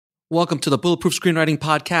Welcome to the Bulletproof Screenwriting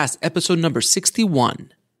Podcast, episode number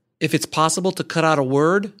 61. If it's possible to cut out a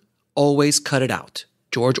word, always cut it out.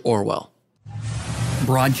 George Orwell.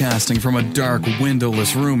 Broadcasting from a dark,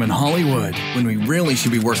 windowless room in Hollywood when we really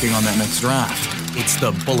should be working on that next draft. It's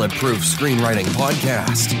the Bulletproof Screenwriting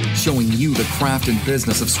Podcast, showing you the craft and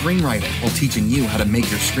business of screenwriting while teaching you how to make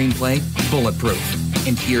your screenplay bulletproof.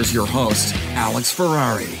 And here's your host, Alex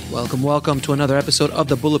Ferrari. Welcome to another episode of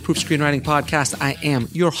the Bulletproof Screenwriting Podcast. I am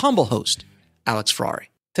your humble host, Alex Ferrari.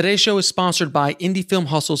 Today's show is sponsored by Indie Film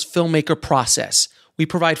Hustle's Filmmaker Process. We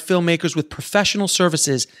provide filmmakers with professional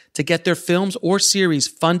services to get their films or series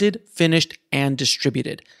funded, finished, and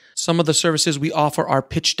distributed. Some of the services we offer are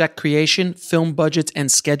pitch deck creation, film budgets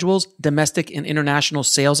and schedules, domestic and international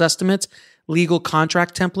sales estimates, legal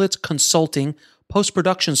contract templates, consulting,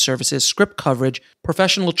 post-production services, script coverage,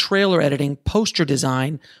 professional trailer editing, poster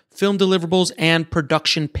design, film deliverables, and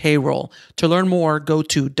production payroll. To learn more, go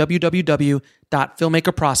to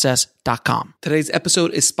www.filmmakerprocess.com. Today's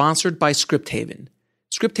episode is sponsored by Scripthaven.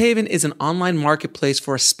 Scripthaven is an online marketplace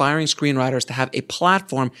for aspiring screenwriters to have a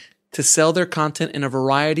platform to sell their content in a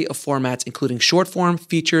variety of formats, including short form,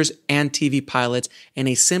 features, and TV pilots in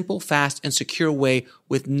a simple, fast, and secure way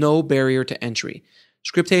with no barrier to entry.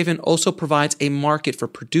 Scripthaven also provides a market for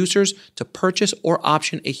producers to purchase or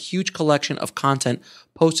option a huge collection of content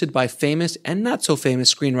posted by famous and not so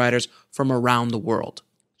famous screenwriters from around the world.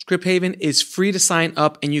 Scripthaven is free to sign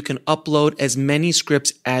up and you can upload as many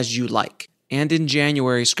scripts as you like. And in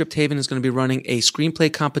January, Scripthaven is going to be running a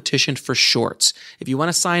screenplay competition for shorts. If you want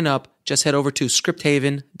to sign up, just head over to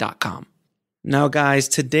scripthaven.com. Now, guys,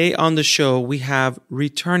 today on the show, we have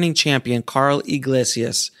returning champion Karl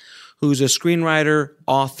Iglesias, who's a screenwriter,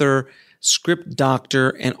 author, script doctor,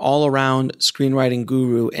 and all-around screenwriting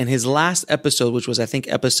guru. And his last episode, which was, I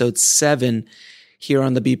think, episode 7 here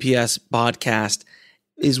on the BPS podcast,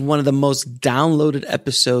 is one of the most downloaded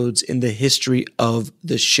episodes in the history of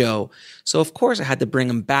the show. So, of course, I had to bring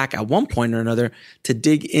him back at one point or another to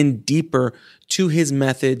dig in deeper to his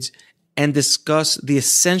methods and discuss the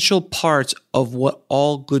essential parts of what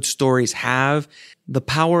all good stories have, the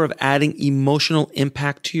power of adding emotional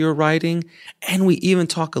impact to your writing, and we even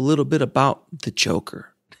talk a little bit about the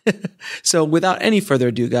Joker. So, without any further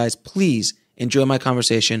ado, guys, please enjoy my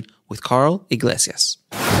conversation with Karl Iglesias.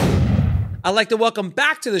 I'd like to welcome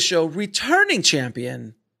back to the show returning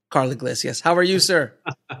champion, Karl Iglesias. How are you, sir?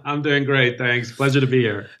 I'm doing great, thanks. Pleasure to be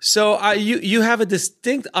here. So you have a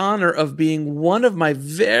distinct honor of being one of my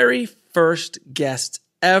very first guests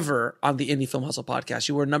ever on the Indie Film Hustle podcast.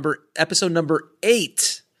 You were episode number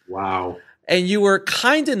 8. Wow. And you were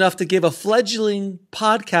kind enough to give a fledgling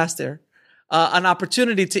podcaster an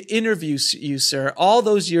opportunity to interview you, sir, all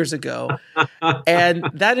those years ago. And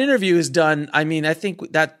that interview is done. I mean, I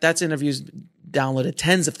think that's interviews downloaded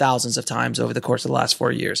tens of thousands of times over the course of the last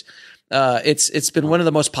 4 years. It's been one of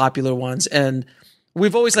the most popular ones. And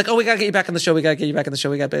we've always like, oh, we got to get you back on the show. We got to get you back on the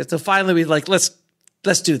show. So finally we like, let's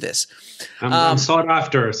do this. I'm sought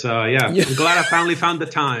after. So yeah, I'm glad I finally found the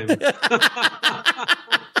time.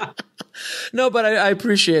 No, but I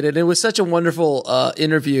appreciate it. It was such a wonderful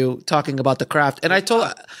interview talking about the craft. And I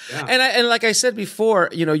told, and like I said before,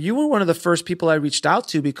 you were one of the first people I reached out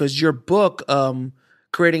to because your book,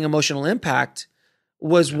 Creating Emotional Impact,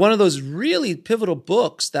 was one of those really pivotal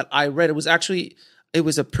books that I read. It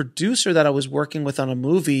was a producer that I was working with on a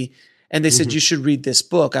movie, and they said, you should read this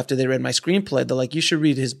book after they read my screenplay. They're like, you should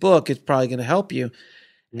read his book. It's probably going to help you.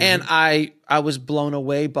 And I was blown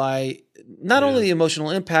away by not only the emotional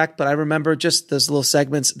impact, but I remember just those little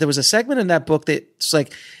segments. There was a segment in that book that's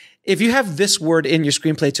like, if you have this word in your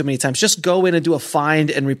screenplay too many times, just go in and do a find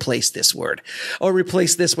and replace this word or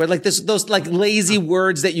replace this word. Like those like lazy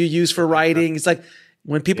words that you use for writing. It's like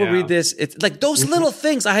when people read this, it's like those little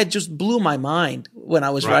things I had just blew my mind when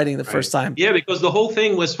I was writing the first time. Yeah, because the whole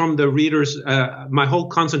thing was from the reader's, my whole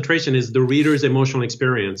concentration is the reader's emotional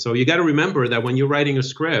experience. So you got to remember that when you're writing a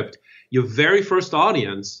script, your very first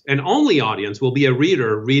audience and only audience will be a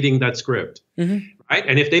reader reading that script, right?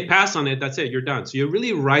 And if they pass on it, that's it. You're done. So you're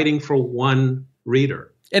really writing for one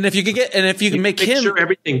reader. And if you can make him sure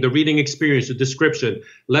everything, the reading experience, the description,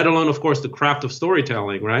 let alone, of course, the craft of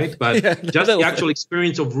storytelling, right? But just the actual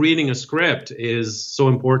experience of reading a script is so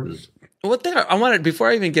important. One thing I wanted, before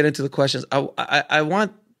I even get into the questions, I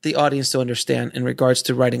want the audience to understand in regards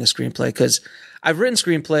to writing a screenplay, because I've written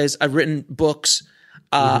screenplays, I've written books.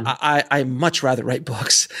 I much rather write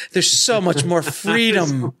books. There's so much more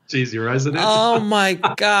freedom. It's easier, isn't it? Oh my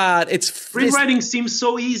God. Screenwriting seems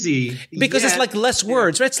so easy. Because it's like less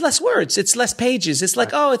words, right? It's less words. It's less pages. It's like,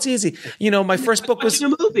 oh, it's easy. My first book was a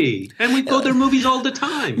movie, and we go to movies all the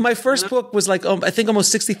time. My first book was like, I think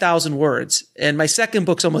almost 60,000 words. And my second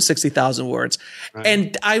book's almost 60,000 words. Right.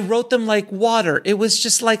 And I wrote them like water. It was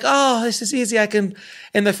just like, oh, this is easy. And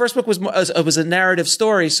the first book was a narrative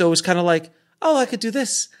story. So it was kind of like, oh, I could do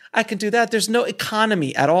this. I can do that. There's no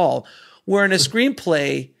economy at all. Where in a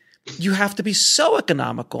screenplay, you have to be so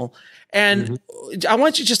economical. And I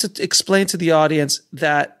want you just to explain to the audience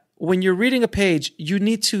that when you're reading a page, you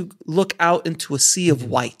need to look out into a sea of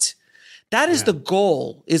white. That is the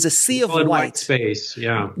goal, is a sea of white space.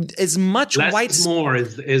 Yeah. As much less white is more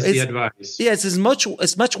is the advice. Yeah, it's as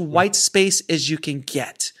much white space as you can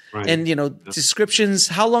get. Right. And, descriptions,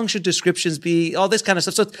 how long should descriptions be? All this kind of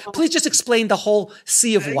stuff. So please just explain the whole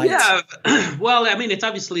sea of white. Yeah. Well, I mean, it's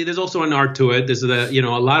obviously, there's also an art to it. There's a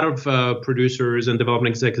lot of producers and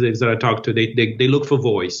development executives that I talk to, they look for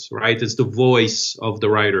voice, right? It's the voice of the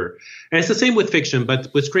writer. And it's the same with fiction,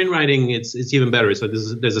 but with screenwriting, it's even better. So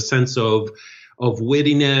there's a sense of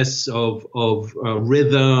wittiness, of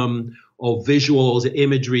rhythm, of visuals,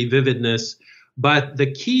 imagery, vividness. But the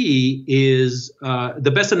key is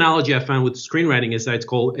the best analogy I found with screenwriting is that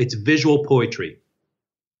it's visual poetry,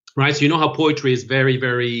 right? So you know how poetry is very,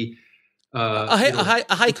 very a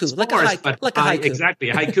haiku, like a haiku. Exactly,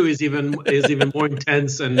 a haiku is even more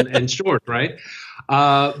intense and short, right?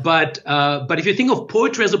 But if you think of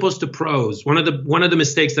poetry as opposed to prose, one of the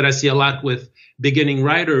mistakes that I see a lot with beginning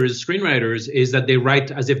writers, screenwriters, is that they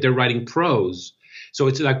write as if they're writing prose. So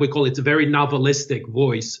it's like it's a very novelistic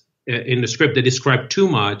voice in the script. They describe too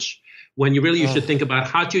much when you should think about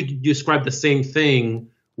how to describe the same thing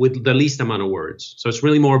with the least amount of words. So it's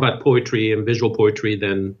really more about poetry and visual poetry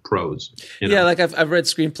than prose. Yeah, like I've read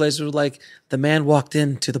screenplays where like the man walked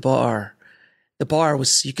into the bar. The bar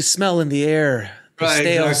was, you could smell in the air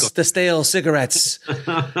the stale cigarettes.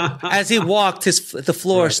 As he walked, the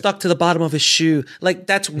floor stuck to the bottom of his shoe. Like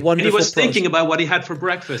that's wonderful. And he was thinking about what he had for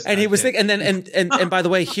breakfast. And he was thinking, and by the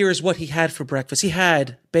way, here's what he had for breakfast. He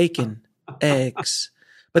had bacon, eggs.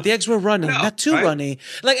 But the eggs were runny, not too runny.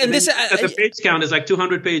 Like, and this the page count is like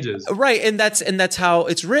 200 pages, right? And that's how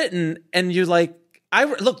it's written. And you're like,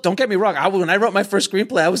 look, don't get me wrong. When I wrote my first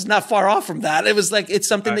screenplay, I was not far off from that. It was like it's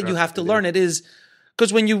something that you have to learn. It is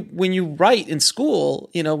because when you write in school,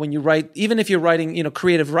 when you write, even if you're writing,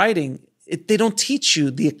 creative writing, they don't teach you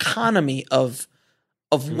the economy of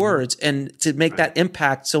words and to make that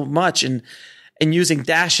impact so much and using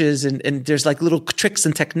dashes and there's like little tricks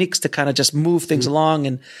and techniques to kind of just move things along.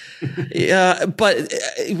 And, but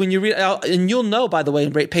when you read out, and you'll know, by the way,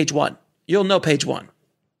 in page one,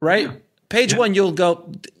 right? Yeah. Page one, you'll go,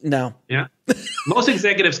 no. Yeah. Most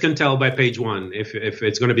executives can tell by page one if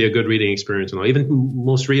it's going to be a good reading experience or not, even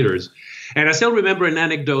most readers. And I still remember an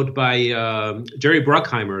anecdote by Jerry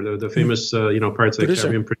Bruckheimer, the famous Pirates of the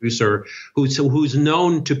Caribbean producer, who's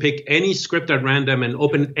known to pick any script at random and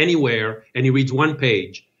open anywhere, and he reads one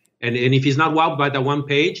page. And if he's not wowed by that one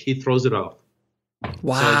page, he throws it off.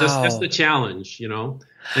 Wow. So that's the challenge, And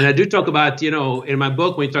I do talk about, in my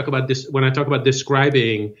book, when I talk about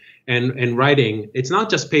describing and writing, it's not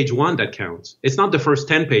just page one that counts. It's not the first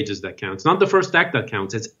 10 pages that counts. It's not the first act that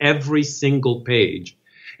counts. It's every single page.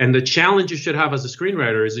 And the challenge you should have as a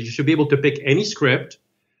screenwriter is that you should be able to pick any script,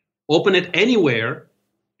 open it anywhere,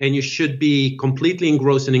 and you should be completely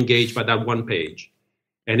engrossed and engaged by that one page.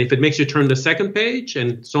 And if it makes you turn the second page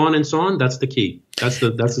and so on, that's the key. That's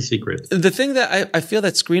the secret. The thing that I feel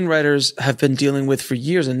that screenwriters have been dealing with for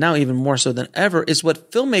years, and now even more so than ever, is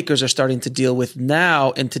what filmmakers are starting to deal with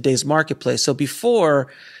now in today's marketplace. So before,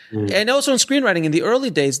 and also in screenwriting, in the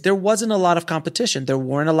early days, there wasn't a lot of competition. There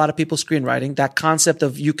weren't a lot of people screenwriting. That concept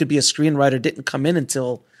of you could be a screenwriter didn't come in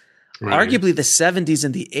until arguably the 70s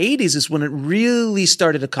and the 80s is when it really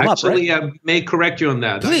started to come up, right? Actually, I may correct you on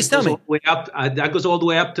that. Please tell me. That goes all the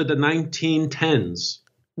way up to the 1910s.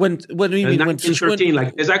 What do you mean?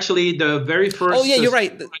 1913. There's actually the very first. Oh yeah, you're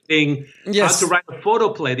right. Thing, how to write a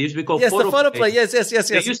photoplay. They used to be called photoplay. Yes.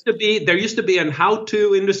 There used to be an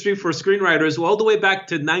how-to industry for screenwriters all the way back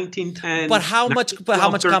to 1910. But how much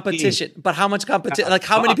competition? Like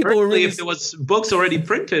how many people were really? If there was books already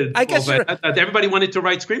printed, I guess everybody wanted to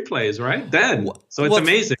write screenplays, right? Then, so it's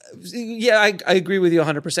amazing. Yeah, I agree with you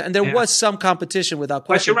 100%. And there was some competition without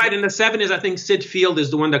question. But you're right. In the 70s, I think Sid Field is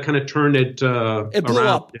the one that kind of turned it. It blew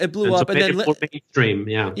up. up. It blew up, so and then more mainstream.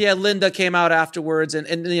 Yeah, Linda came out afterwards,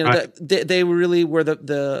 and you know they really were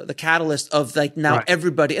the catalyst of like now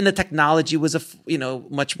everybody, and the technology was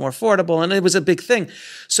much more affordable, and it was a big thing.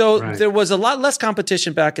 So there was a lot less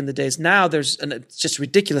competition back in the days. Now there's it's just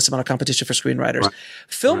ridiculous amount of competition for screenwriters.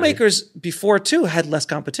 Filmmakers before too had less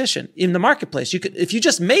competition in the marketplace. You could, if you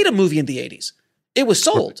just made a movie in the 80s, it was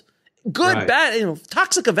sold. Good, bad,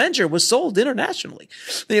 Toxic Avenger was sold internationally.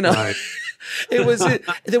 There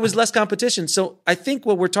was less competition. So I think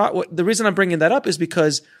what we're taught, the reason I'm bringing that up is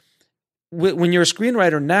because when you're a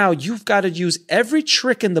screenwriter now, you've got to use every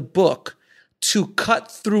trick in the book to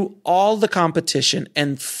cut through all the competition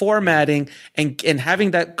and formatting and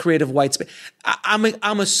having that creative white space.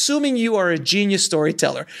 I'm assuming you are a genius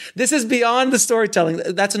storyteller. This is beyond the storytelling.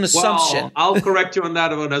 That's an assumption. Well, I'll correct you on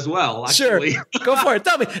that one as well. Actually. Sure, go for it.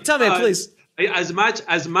 Tell me, please. As much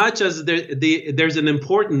as there's an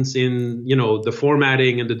importance in the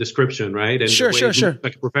formatting and the description, right? And sure.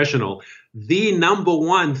 Like a professional, the number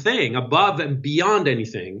one thing above and beyond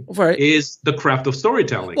anything is the craft of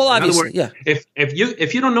storytelling. Well, obviously,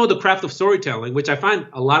 If you don't know the craft of storytelling, which I find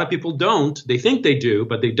a lot of people don't, they think they do,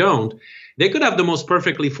 but they don't. They could have the most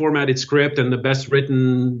perfectly formatted script and the best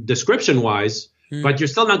written description-wise. But you're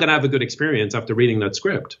still not going to have a good experience after reading that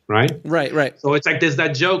script, right? Right. So it's like there's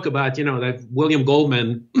that joke about, that William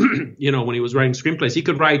Goldman, when he was writing screenplays, he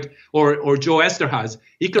could write, or Joe Esterhaz,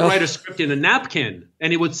 he could write a script in a napkin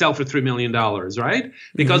and it would sell for $3 million, right?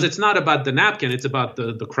 Because it's not about the napkin, it's about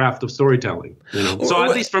the craft of storytelling. So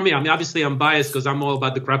at least for me, I mean, obviously I'm biased because I'm all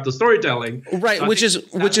about the craft of storytelling. Right, so which is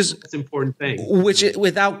an important thing. Which,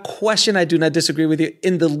 without question, I do not disagree with you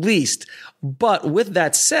in the least. But with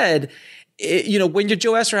that said, when you're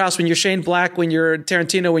Joe Esterhaus, when you're Shane Black, when you're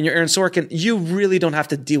Tarantino, when you're Aaron Sorkin, you really don't have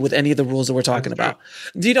to deal with any of the rules that we're talking about.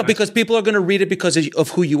 Because people are going to read it because of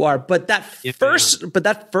who you are. But that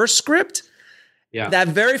first script, that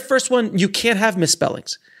very first one, you can't have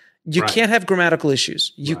misspellings. You can't have grammatical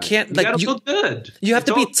issues. You can't you gotta look good. You have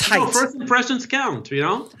to be tight. First impressions count.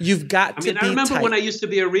 You've got to be tight. I remember when I used to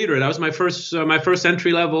be a reader. That was my first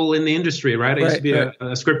entry level in the industry. Right. I used to be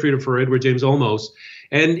a script reader for Edward James Olmos.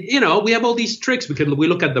 And, we have all these tricks. We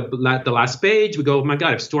look at the last page. We go, oh, my God,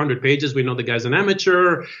 if it's 200 pages, we know the guy's an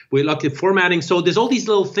amateur. We look at formatting. So there's all these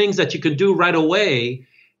little things that you can do right away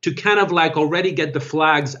to kind of like already get the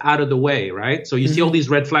flags out of the way, right? So you see all these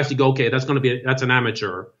red flags. You go, okay, that's an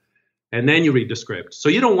amateur. And then you read the script. So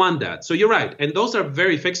you don't want that. So you're right. And those are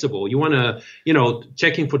very fixable. You want to,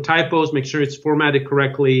 checking for typos, make sure it's formatted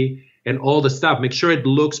correctly. And all the stuff, make sure it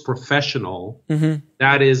looks professional.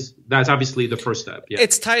 That's obviously the first step. Yeah.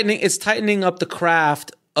 It's tightening up the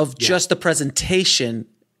craft of just the presentation.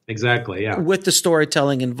 Exactly. Yeah. With the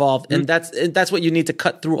storytelling involved, and that's what you need to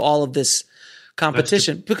cut through all of this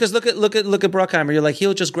competition. Because look at Bruckheimer. You're like,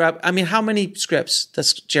 he'll just grab. I mean, how many scripts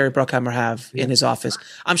does Jerry Bruckheimer have in his office?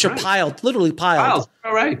 I'm sure literally piled.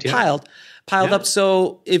 All right. Yeah. Piled up.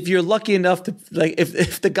 So if you're lucky enough to, like,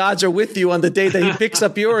 if the gods are with you on the day that he picks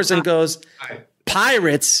up yours and goes,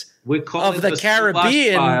 Pirates of the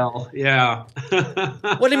Caribbean. Yeah.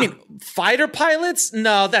 What do you mean? Fighter pilots?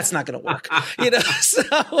 No, that's not going to work.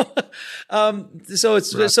 So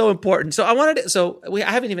it's so important. So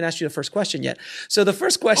I haven't even asked you the first question yet. So the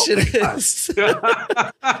first question is,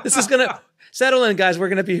 this is going to, settle in, guys. We're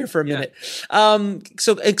going to be here for a minute.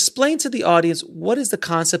 So explain to the audience, what is the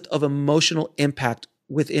concept of emotional impact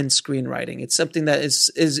within screenwriting? It's something that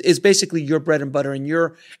is basically your bread and butter and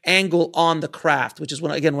your angle on the craft, which is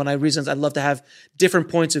one of my reasons I love to have different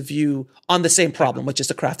points of view on the same problem, which is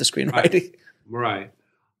the craft of screenwriting. Right.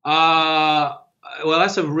 Well,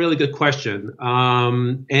 that's a really good question.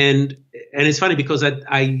 And it's funny because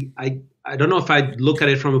I don't know if I look at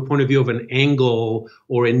it from a point of view of an angle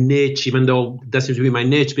or a niche, even though that seems to be my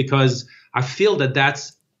niche, because I feel that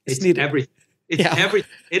it's everything. It's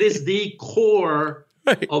everything. It is the core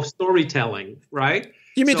of storytelling, right?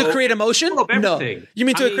 You mean to create emotion? No. You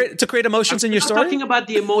mean to create emotions in your story? We're talking about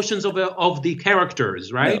the emotions of the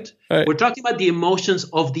characters, right? No. Right? We're talking about the emotions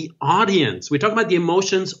of the audience. We're talking about the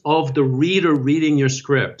emotions of the reader reading your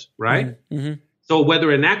script, right? Mm-hmm. So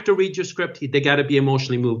whether an actor reads your script, they got to be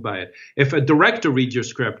emotionally moved by it. If a director reads your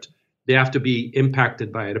script, they have to be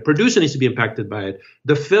impacted by it. A producer needs to be impacted by it.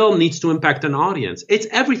 The film needs to impact an audience. It's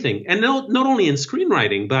everything. And not only in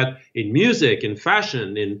screenwriting, but in music, in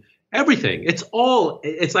fashion, in everything.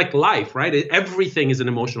 It's like life, right? Everything is an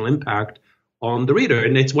emotional impact on the reader.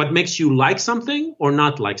 And it's what makes you like something or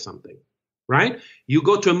not like something, right? You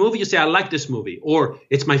go to a movie, you say, I like this movie, or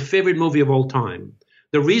it's my favorite movie of all time.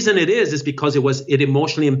 The reason it is because it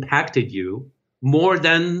emotionally impacted you more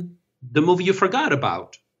than the movie you forgot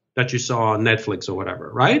about, that you saw on Netflix or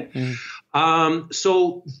whatever, right?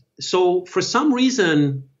 So for some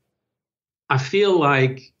reason, I feel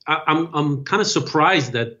like I'm kind of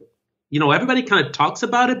surprised that, everybody kind of talks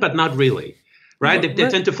about it, but not really, right? They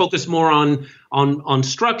tend to focus more on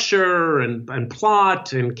structure and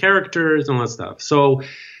plot and characters and all that stuff. So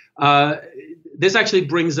this actually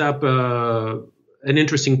brings up an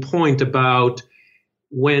interesting point about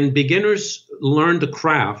when beginners learn the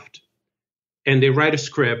craft and they write a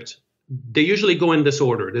script, they usually go in this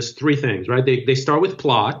order. There's three things, right? They start with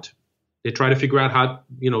plot. They try to figure out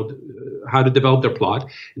how to develop their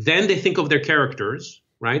plot. Then they think of their characters,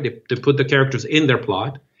 right? They put the characters in their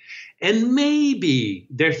plot. And maybe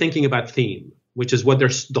they're thinking about theme, which is what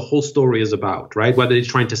the whole story is about, right? What are they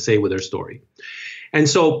trying to say with their story? And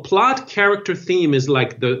so plot, character, theme is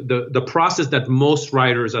like the process that most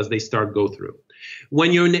writers, as they start, go through.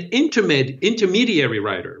 When you're an intermediary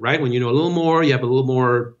writer, right? When you know a little more, you have a little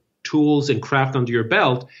more tools and craft under your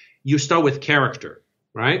belt, you start with character,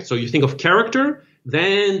 right? So you think of character,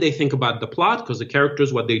 then they think about the plot, because the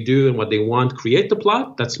characters, what they do and what they want, create the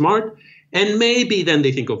plot. That's smart. And maybe then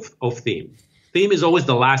they think of theme. Theme is always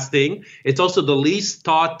the last thing. It's also the least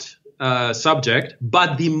thought subject,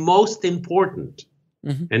 but the most important.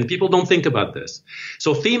 Mm-hmm. And people don't think about this.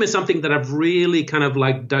 So theme is something that I've really kind of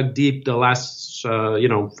like dug deep the last 5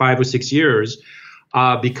 or 6 years,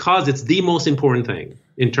 because it's the most important thing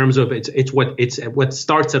in terms of it's what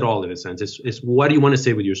starts it all, in a sense. It's what do you want to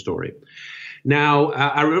say with your story. Now,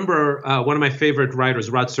 I remember one of my favorite writers,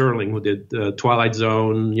 Rod Serling, who did Twilight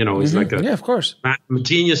Zone. He's like a of course,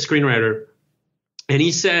 genius screenwriter, and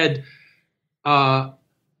he said,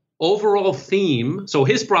 overall theme. So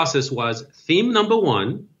his process was theme number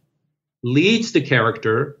one leads to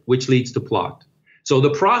character, which leads to plot. So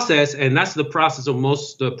the process, and that's the process of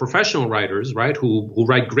most professional writers, right, who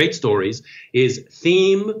write great stories, is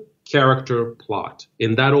theme, character, plot,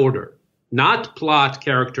 in that order. Not plot,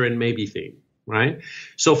 character, and maybe theme, right?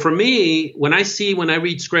 So for me, when I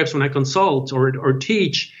read scripts, when I consult or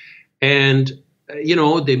teach, and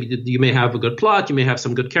you may have a good plot, you may have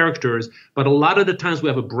some good characters, but a lot of the times we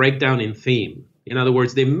have a breakdown in theme. In other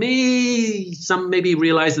words, some maybe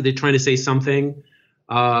realize that they're trying to say something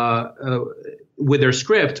with their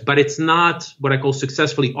script, but it's not what I call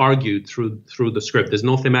successfully argued through the script. There's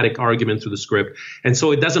no thematic argument through the script. And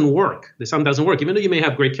so it doesn't work. The sum doesn't work. Even though you may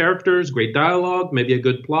have great characters, great dialogue, maybe a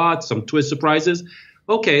good plot, some twist surprises.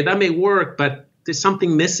 Okay, that may work, but there's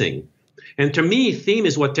something missing. And to me, theme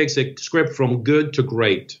is what takes a script from good to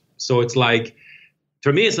great. So it's like,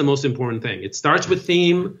 to me, it's the most important thing. It starts with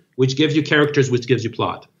theme, which gives you characters, which gives you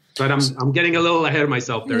plot. But I'm getting a little ahead of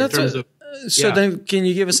myself there in terms of. So then can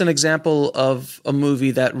you give us an example of a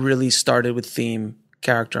movie that really started with theme,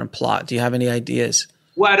 character, and plot? Do you have any ideas?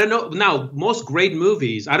 Well, I don't know. Now, most great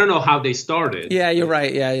movies, I don't know how they started. Yeah, you're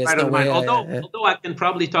right. Yeah. Although I can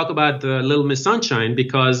probably talk about Little Miss Sunshine,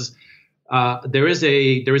 because there is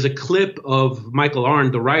a clip of Michael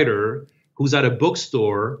Arndt, the writer, who's at a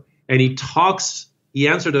bookstore, and he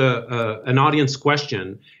answered an audience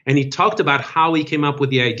question, and he talked about how he came up with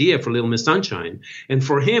the idea for Little Miss Sunshine. And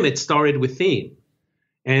for him, it started with theme.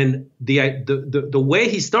 And the way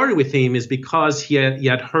he started with theme is because he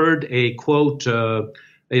had heard a quote.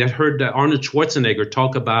 He had heard Arnold Schwarzenegger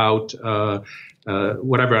talk about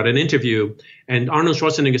whatever at an interview, and Arnold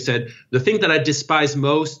Schwarzenegger said, "The thing that I despise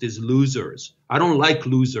most is losers. I don't like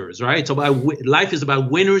losers, right? So life is about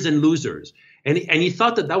winners and losers." And he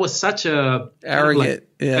thought that was such a arrogant,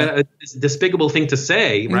 a despicable thing to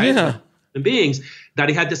say, right? Yeah. Human beings, that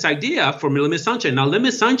he had this idea for Little Miss Sunshine. Now, Little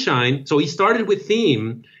Miss Sunshine, so he started with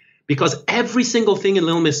theme because every single thing in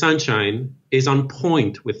Little Miss Sunshine is on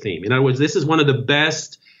point with theme. In other words, this is one of the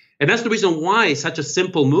best, and that's the reason why such a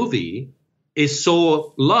simple movie is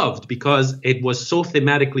so loved, because it was so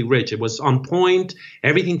thematically rich. It was on point.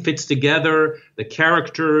 Everything fits together. The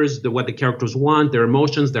characters, what the characters want, their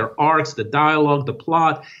emotions, their arcs, the dialogue, the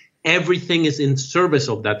plot, everything is in service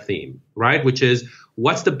of that theme, right? Which is,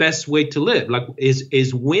 what's the best way to live? Like,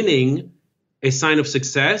 is winning a sign of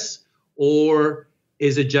success, or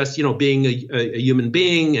is it just, being a human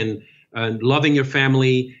being and loving your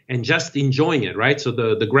family and just enjoying it, right? So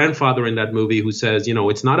the grandfather in that movie who says,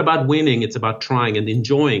 it's not about winning, it's about trying and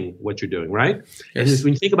enjoying what you're doing, right? Yes. And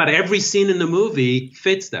when you think about every scene in the movie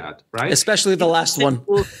fits that, right? Especially the last one.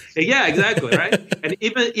 Yeah, exactly, right? And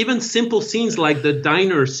even simple scenes like the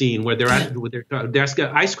diner scene where they're asking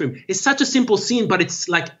ice cream. It's such a simple scene, but it's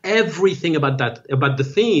like everything about the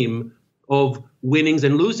theme of winnings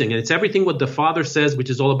and losing. And it's everything what the father says, which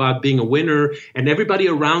is all about being a winner. And everybody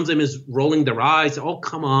around him is rolling their eyes. Oh,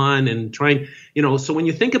 come on. And trying, so when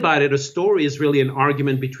you think about it, a story is really an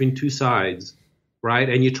argument between two sides, right?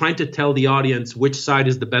 And you're trying to tell the audience which side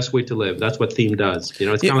is the best way to live. That's what theme does.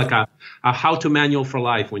 It's kind of like a how-to manual for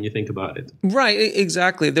life when you think about it. Right.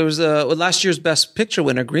 Exactly. There was last year's Best Picture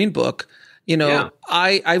winner, Green Book.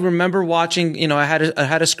 I remember watching, I had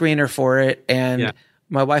a screener for it, and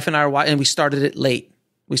my wife and I were watching, and we started it late.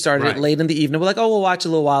 We started it late in the evening. We're like, we'll watch a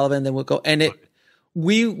little while of it, and then we'll go. And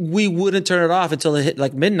we wouldn't turn it off until it hit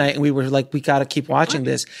like midnight, and we were like, we got to keep watching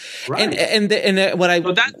this. Right. So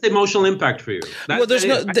that's the emotional impact for you.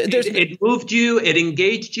 It moved you, it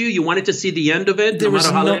engaged you. You wanted to see the end of it, no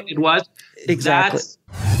matter how late it was. Exactly.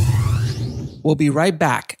 We'll be right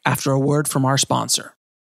back after a word from our sponsor.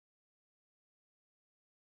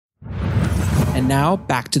 And now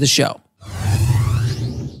back to the show.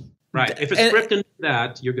 Right. If it's scripted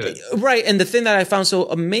that, you're good. Right. And the thing that I found so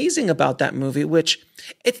amazing about that movie, which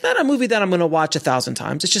it's not a movie that I'm going to watch 1,000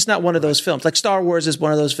 times. It's just not one of those films. Like Star Wars is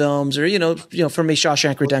one of those films, or, for me,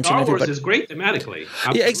 Shawshank Redemption. Star Wars is great thematically.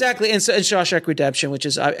 Absolutely. Yeah, exactly. And Shawshank Redemption, which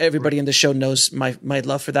is everybody in the show knows my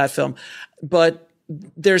love for that film. But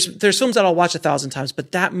there's films that I'll watch 1,000 times.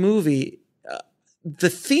 But that movie, the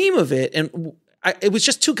theme of it, and it was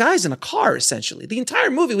just two guys in a car, essentially. The entire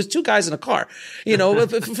movie was two guys in a car.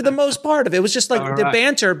 For the most part of it, it was just like the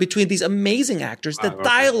banter between these amazing actors. The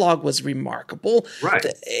dialogue was remarkable. Right.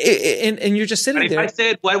 And you're just sitting there. If I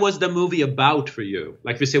said, what was the movie about for you?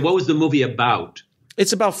 Like if you say, what was the movie about?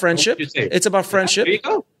 It's about friendship. It's about friendship. There you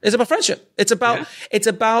go. It's about friendship. It's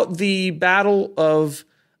about the battle of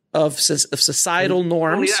societal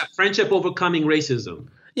norms. Oh, yeah. Friendship overcoming racism.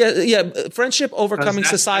 Yeah. Friendship overcoming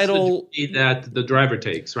societal that the driver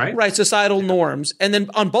takes, right? Right, societal norms, and then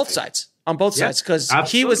on both sides, because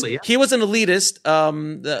he was an elitist.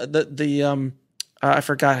 I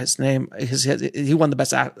forgot his name. He won the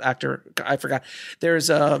best actor. I forgot. There's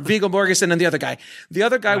Viggo Mortensen and the other guy. The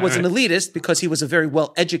other guy was an elitist because he was a very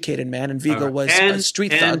well educated man, and Viggo was a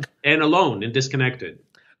street thug and alone and disconnected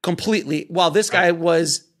completely. While this guy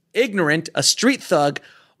was ignorant, a street thug,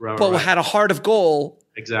 but had a heart of gold.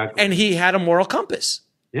 Exactly. And he had a moral compass.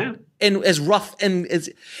 Yeah. And as rough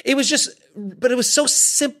it was just, but it was so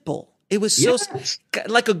simple. It was so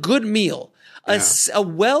like a good meal, a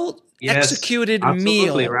well executed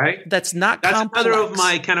meal, right? That's not That's complex. Another of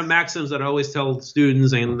my kind of maxims that I always tell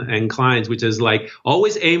students and clients, which is like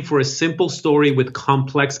always aim for a simple story with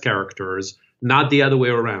complex characters, not the other way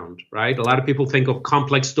around, right? A lot of people think of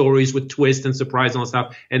complex stories with twist and surprise and all that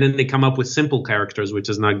stuff, and then they come up with simple characters, which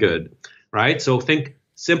is not good, right? So think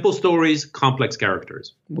simple stories, complex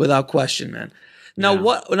characters. Without question, man. Now,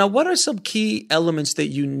 what are some key elements that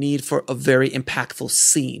you need for a very impactful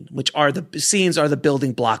scene, which are the scenes are the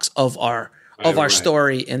building blocks of our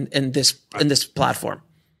story in this platform?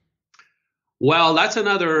 Well, that's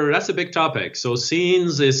a big topic. So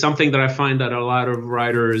scenes is something that I find that a lot of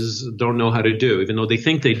writers don't know how to do, even though they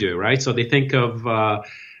think they do, right? So they think of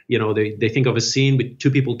they think of a scene with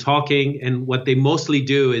two people talking, and what they mostly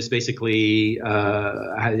do is basically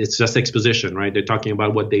it's just exposition, right? They're talking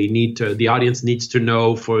about what the audience needs to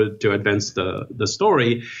know to advance the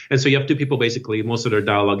story. And so you have two people, basically, most of their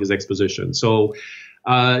dialogue is exposition. So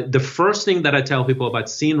the first thing that I tell people about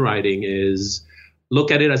scene writing is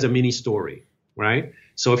look at it as a mini story, right?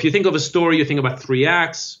 So if you think of a story, you think about 3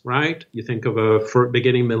 acts, right? You think of a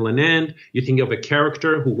beginning, middle, and end. You think of a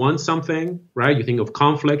character who wants something, right? You think of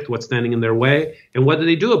conflict, what's standing in their way, and what do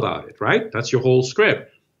they do about it, right? That's your whole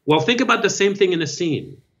script. Well, think about the same thing in a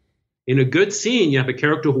scene. In a good scene, you have a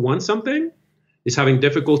character who wants something, is having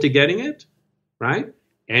difficulty getting it, right?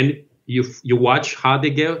 And you watch how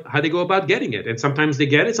they go about getting it. And sometimes they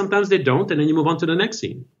get it, sometimes they don't, and then you move on to the next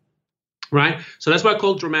scene. Right. So that's why I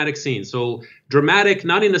call dramatic scenes. So dramatic,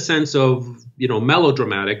 not in the sense of,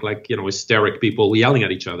 melodramatic, like, hysteric people yelling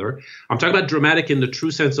at each other. I'm talking about dramatic in the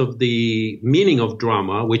true sense of the meaning of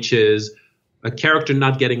drama, which is a character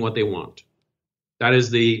not getting what they want. That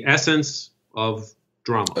is the essence of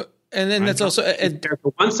drama. And then that's also a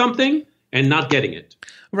character wants something and not getting it.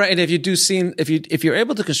 Right. And if you're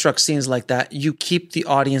able to construct scenes like that, you keep the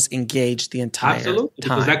audience engaged the entire time.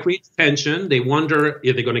 Because that creates tension. They wonder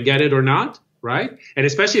if they're going to get it or not, right? And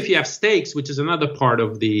especially if you have stakes, which is another part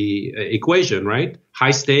of the equation, right?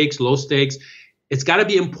 High stakes, low stakes. It's got to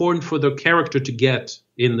be important for the character to get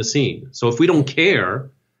in the scene. So if we don't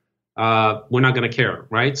care, we're not going to care,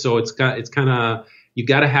 right? So you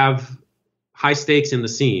got to have high stakes in the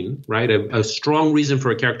scene, right? A strong reason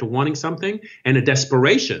for a character wanting something and a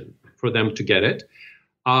desperation for them to get it.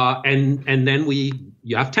 And then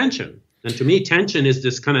you have tension. And to me, tension is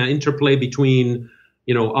this kind of interplay between,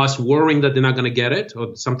 us worrying that they're not going to get it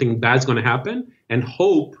or something bad's going to happen, and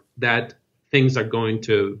hope that things are going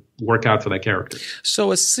to work out for that character.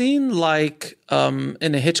 So a scene like in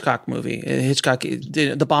a Hitchcock movie,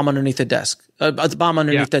 the bomb underneath the desk, the bomb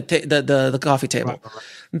underneath the coffee table,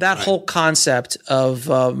 that whole concept of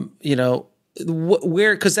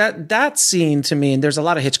where, because that scene to me, and there's a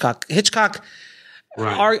lot of Hitchcock.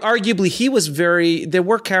 Arguably, there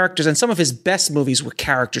were characters, and some of his best movies were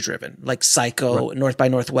character driven, like Psycho, North by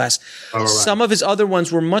Northwest. Some of his other ones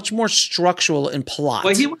were much more structural in plot.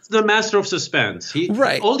 Well, he was the master of suspense.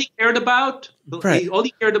 All he cared about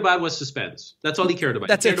was suspense. That's all he cared about.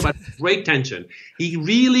 He cared about great tension. He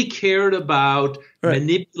really cared about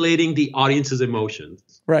manipulating the audience's emotions.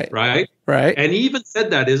 Right. And he even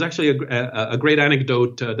said that. There's actually a great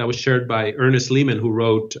anecdote that was shared by Ernest Lehman, who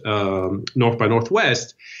wrote North by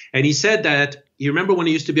Northwest. And he said that, you remember when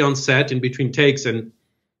he used to be on set in between takes, and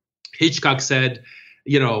Hitchcock said,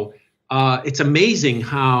 it's amazing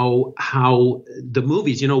how the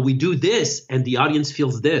movies, we do this and the audience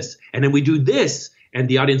feels this, and then we do this and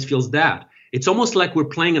the audience feels that. It's almost like we're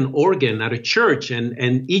playing an organ at a church,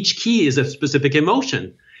 and each key is a specific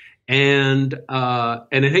emotion. And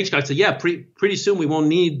then Hitchcock said, pretty soon we won't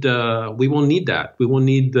need that. We won't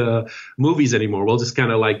need movies anymore. We'll just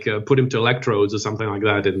kind of like put him to electrodes or something like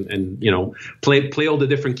that, and play all the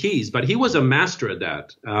different keys. But he was a master at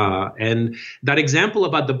that. And that example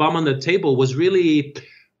about the bomb on the table was really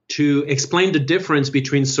to explain the difference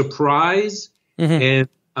between surprise and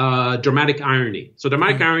dramatic irony. So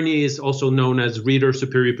dramatic irony is also known as reader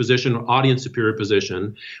superior position or audience superior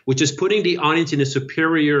position, which is putting the audience in a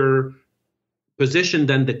superior position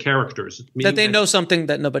than the characters. That they know something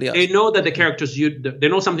that nobody else. They know that they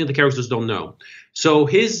know something the characters don't know. So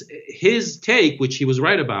his take, which he was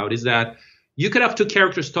right about, is that you could have two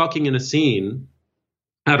characters talking in a scene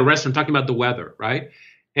at a restaurant talking about the weather, right?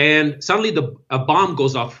 And suddenly a bomb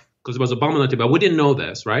goes off, because there was a bomb on the table. We didn't know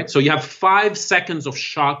this, right? So you have 5 seconds of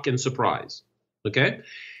shock and surprise, okay?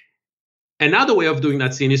 Another way of doing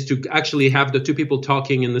that scene is to actually have the two people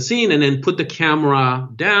talking in the scene and then put the camera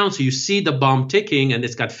down so you see the bomb ticking, and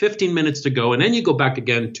it's got 15 minutes to go, and then you go back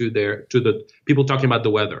again to the people talking about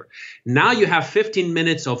the weather. Now you have 15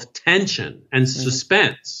 minutes of tension and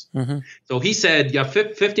suspense. So he said,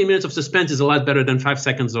 15 minutes of suspense is a lot better than 5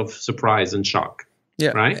 seconds of surprise and shock.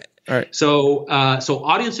 Yeah. Right. All right. So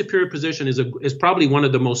audience superior position is probably one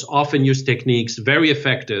of the most often used techniques, very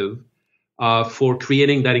effective for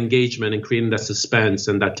creating that engagement and creating that suspense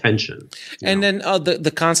and that tension. And then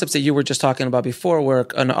the concepts that you were just talking about before, where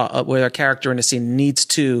a character in a scene needs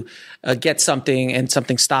to get something and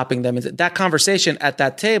something stopping them, that conversation at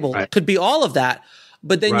that table could be all of that,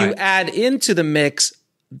 but then you add into the mix,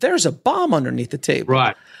 there's a bomb underneath the table.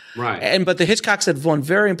 Right. But the Hitchcock said one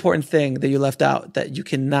very important thing that you left out, that you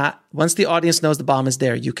cannot, once the audience knows the bomb is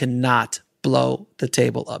there, you cannot blow the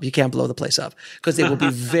table up. You can't blow the place up, because they will be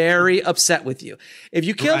very upset with you. If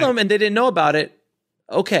you kill them and they didn't know about it,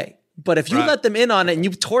 okay. But if you let them in on it and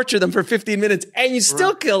you torture them for 15 minutes and you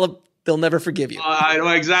still kill them, they'll never forgive you. I know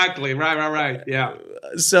exactly. Right. Yeah.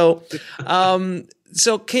 So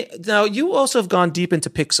now you also have gone deep into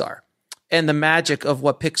Pixar and the magic of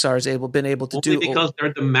what Pixar has been able to do. Because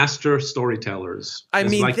they're the master storytellers.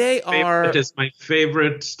 They are. It's my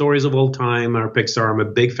favorite stories of all time are Pixar. I'm a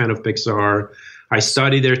big fan of Pixar. I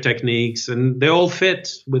study their techniques, and they all fit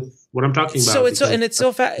with what I'm talking about. It's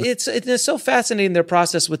so fascinating, their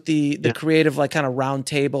process with the creative, like kind of round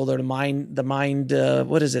table, or the mind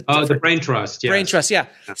what is it? The brain trust. Yes. Brain trust. Yeah.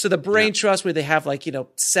 So the brain trust, where they have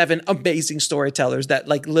 7 amazing storytellers that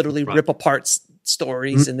literally rip apart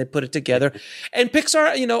stories and they put it together. And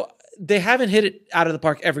Pixar, they haven't hit it out of the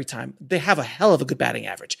park every time. They have a hell of a good batting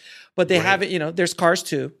average, but they haven't, there's Cars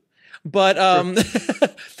 2, but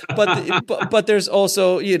but there's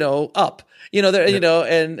also, Up,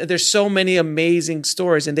 and there's so many amazing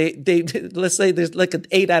stories, and they let's say there's like an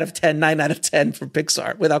 8 out of 10, 9 out of 10 from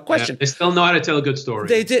Pixar without question. They still know how to tell a good story.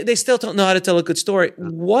 They still don't know how to tell a good story.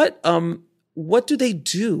 What do they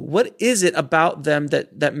do? What is it about them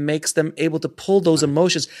that makes them able to pull those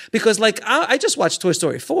emotions? Because I just watched Toy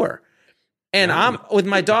Story 4, and I'm with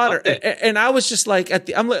my daughter, and I was just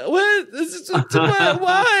I'm like, what?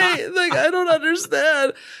 Why? I don't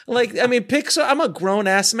understand. Pixar, I'm a grown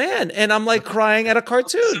ass man, and I'm crying at a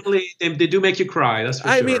cartoon. They do make you cry. That's for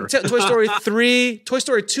sure. Toy Story 3, Toy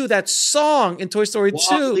Story 2, that song in Toy Story 2.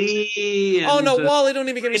 Wall-E. Wall-E, don't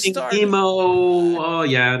even get me started. Emo. Oh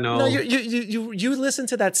yeah, no. No, you listen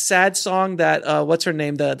to that sad song that what's her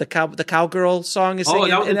name, the cowgirl song is singing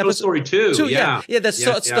that was in Toy Story 2. Yeah.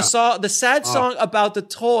 The sad sad song about the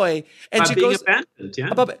toy, and she being goes abandoned.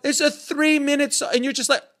 Yeah, it's a 3-minute song, and you're just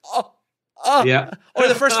like, yeah, or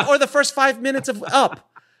the first 5 minutes of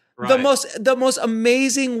Up. right. The most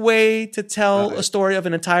amazing way to tell a story of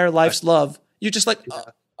an entire life's love. You're just like,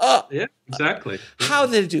 yeah, exactly. How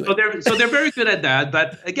did they do it? So they're very good at that.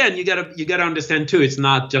 But again, you gotta understand too. It's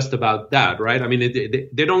not just about that, right? I mean,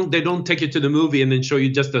 they don't take you to the movie and then show you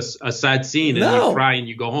just a sad scene and you cry and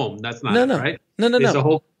you go home. That's not it, right? No. It's a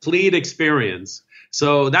whole complete experience.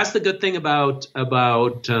 So that's the good thing about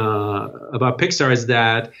Pixar is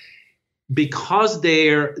that because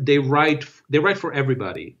they write for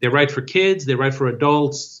everybody. They write for kids. They write for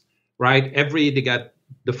adults, right? They got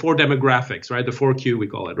the 4 demographics, right? The 4Q we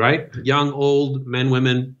call it, right? Young, old, men,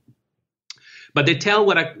 women. But they tell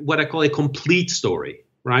what I call a complete story,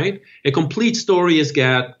 right? A complete story has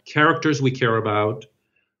got characters we care about,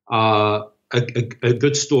 a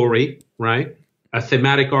good story, right? A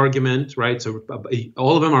thematic argument, right? So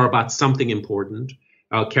all of them are about something important,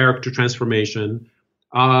 character transformation.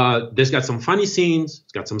 There's got some funny scenes.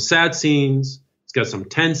 It's got some sad scenes. It's got some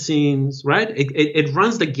tense scenes, right? It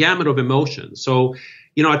runs the gamut of emotions. So,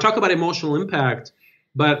 I talk about emotional impact,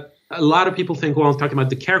 but a lot of people think, well, I'm talking about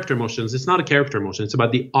the character emotions. It's not a character emotion. It's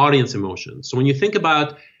about the audience emotions. So when you think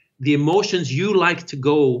about the emotions you like to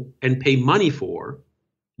go and pay money for,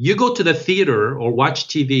 you go to the theater or watch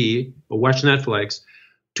TV or watch Netflix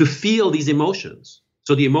to feel these emotions.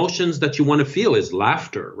 So the emotions that you want to feel is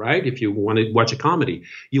laughter, right? If you want to watch a comedy,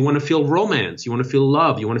 you want to feel romance, you want to feel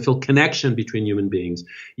love, you want to feel connection between human beings.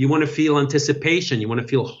 You want to feel anticipation, you want to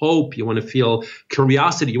feel hope, you want to feel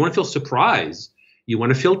curiosity, you want to feel surprise, you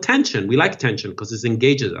want to feel tension. We like tension because it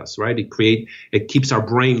engages us, right? It keeps our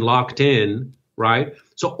brain locked in, right?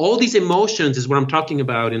 So all these emotions is what I'm talking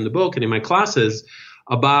about in the book and in my classes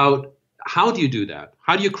about how do you do that?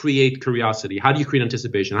 How do you create curiosity? How do you create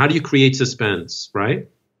anticipation? How do you create suspense, right?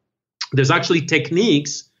 There's actually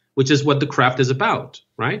techniques, which is what the craft is about,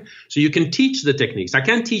 right? So you can teach the techniques. I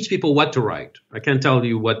can't teach people what to write. I can't tell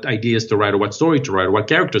you what ideas to write or what story to write or what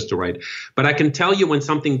characters to write. But I can tell you when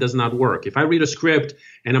something does not work. If I read a script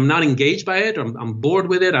and I'm not engaged by it, I'm bored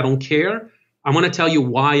with it, I don't care, I'm going to tell you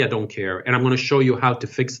why I don't care. And I'm going to show you how to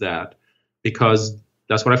fix that because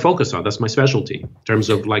that's what I focus on. That's my specialty in terms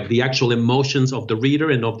of like the actual emotions of the reader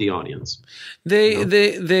and of the audience.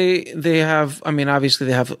 They have, I mean, obviously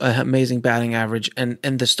they have an amazing batting average and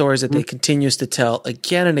the stories that they continues to tell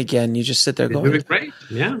again and again, you just sit there going, they're great.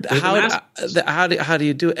 Yeah. How do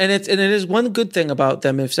you do it? And it is one good thing about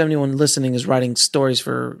them. If anyone listening is writing stories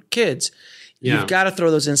for kids, you've got to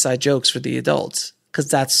throw those inside jokes for the adults because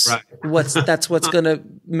that's what's going to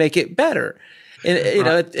make it better. And,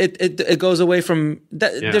 it goes away from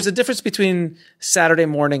that. Yeah. There's a difference between Saturday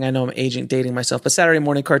morning. I know I'm dating myself, but Saturday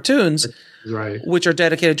morning cartoons, which are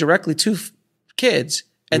dedicated directly to kids,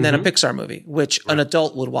 and then a Pixar movie, which an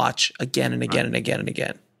adult would watch again and again and again and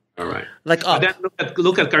again. All right. Like Up. Then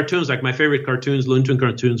look at cartoons. Like my favorite cartoons, Looney Tunes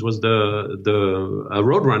cartoons, was the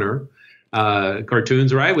Roadrunner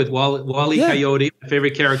cartoons, right? With Wall-E Coyote, my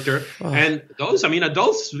favorite character. Oh. And those, I mean,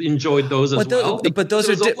 adults enjoyed those as well. But those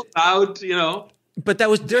are all about, But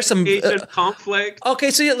there's some conflict.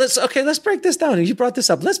 Okay, so let's break this down. You brought this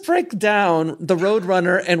up. Let's break down the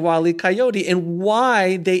Roadrunner and Wall-E Coyote and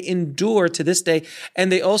why they endure to this day.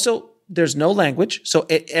 And they also, there's no language, so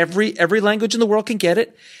every language in the world can get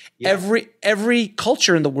it. Yeah. Every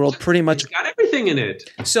culture in the world pretty much it's got everything in it.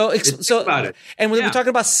 So about it. And we're talking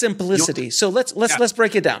about simplicity. So let's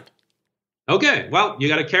break it down. Okay. Well, you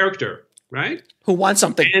got a character, right? Who wants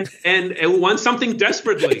something and wants something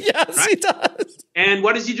desperately. Yes, right? He does. And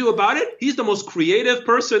what does he do about it? He's the most creative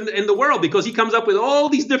person in the world because he comes up with all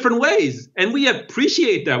these different ways, and we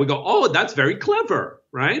appreciate that. We go, "Oh, that's very clever."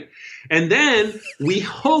 Right? And then we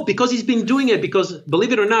hope because he's been doing it because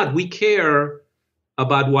believe it or not, we care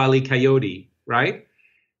about Wall-E Coyote, right?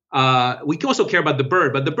 We can also care about the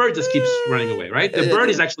bird, but the bird just keeps running away, right? The bird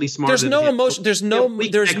is actually smarter. There's no emotion. There's no.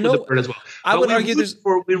 The bird as well. I would argue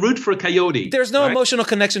we root for Coyote. There's no emotional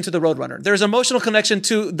connection to the Roadrunner. There's emotional connection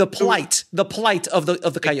to the plight of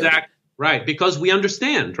the coyote. Exactly. Right, because we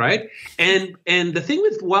understand, right? And the thing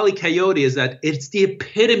with Wall-E Coyote is that it's the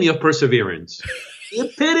epitome of perseverance. The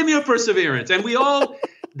epitome of perseverance, and we all.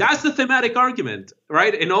 That's the thematic argument,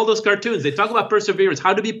 right? In all those cartoons, they talk about perseverance,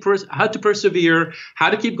 how to persevere, how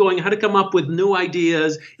to keep going, how to come up with new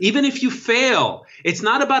ideas, even if you fail. It's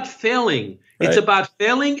not about failing. Right. It's about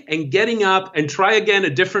failing and getting up and try again a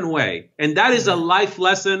different way. And that is a life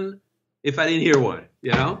lesson if I didn't hear one,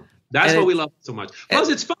 That's what we love so much. Plus,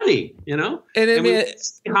 it's funny, And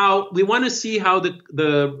we want to see how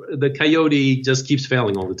the coyote just keeps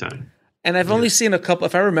failing all the time. And I've only seen a couple.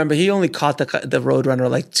 If I remember, he only caught the Roadrunner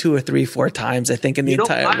like 2 or 3, 4 times, I think, in the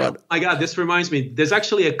entire run. Oh my God, this reminds me. There's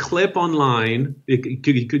actually a clip online. You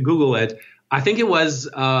could Google it. I think it was,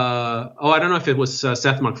 I don't know if it was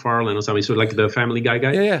Seth MacFarlane or something, so like the Family Guy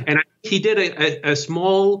guy. Yeah. And he did a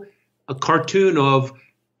small cartoon of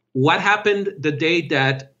what happened the day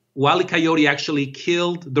that Wile E. Coyote actually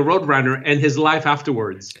killed the Roadrunner and his life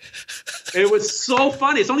afterwards. It was so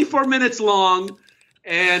funny. It's only 4 minutes long.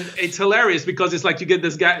 And it's hilarious because it's like you get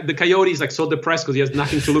this guy, the coyote is like so depressed because he has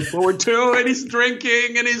nothing to look forward to, and he's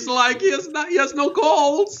drinking, and he's like he has no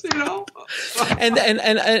goals, you know. and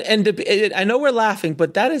I know we're laughing,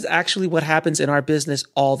 but that is actually what happens in our business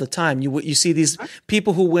all the time. You see these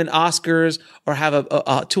people who win Oscars or have a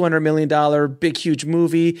 $200 million big huge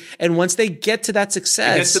movie, and once they get to that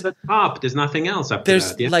success, they get to the top, there's nothing else after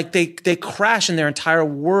that. Yeah. Like they crash, and their entire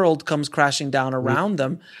world comes crashing down around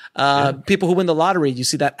them. People who win the lottery, you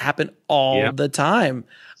see that happen all the time.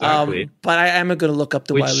 Exactly. But I am going to look up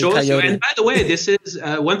the Wile E. Coyote. And by the way, this is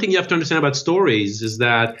one thing you have to understand about stories is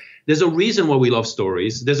that there's a reason why we love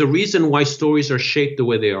stories. There's a reason why stories are shaped the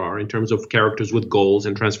way they are in terms of characters with goals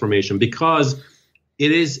and transformation, because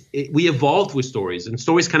we evolved with stories, and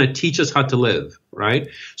stories kind of teach us how to live, right?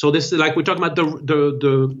 So this is like we're talking about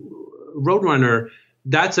the Roadrunner.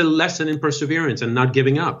 That's a lesson in perseverance and not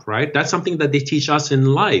giving up, right? That's something that they teach us in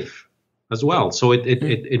life as well. So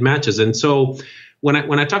it matches. And so when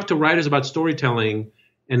I talk to writers about storytelling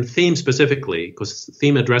and theme specifically, because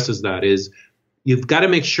theme addresses that, is you've got to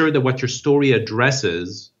make sure that what your story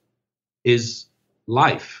addresses is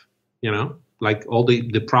life, you know, like all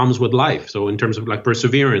the problems with life. So in terms of like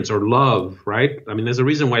perseverance or love, right? I mean, there's a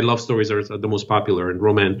reason why love stories are the most popular in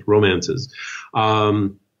romances.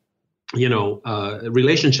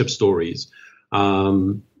 Relationship stories.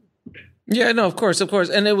 Yeah, no, of course.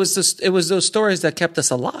 And it was those stories that kept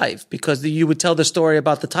us alive, because you would tell the story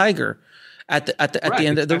about the tiger at the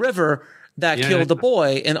end of the river that killed the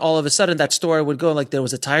boy, and all of a sudden that story would go like there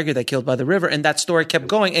was a tiger that killed by the river, and that story kept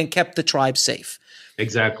going and kept the tribe safe.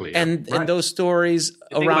 Exactly. And those stories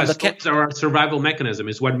around the stories are our survival mechanism.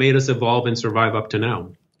 It's what made us evolve and survive up to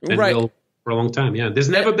now. And will for a long time. Yeah. There's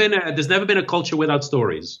never been a culture without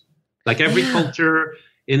stories. Like every culture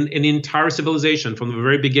in the entire civilization from the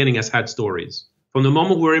very beginning has had stories. From the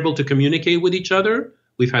moment we're able to communicate with each other,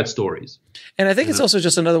 we've had stories. And I think it's also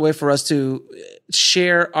just another way for us to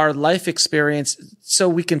share our life experience so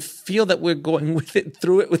we can feel that we're going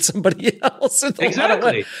through it with somebody else.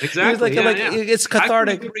 Exactly. It's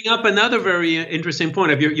cathartic. I bring up another very interesting point.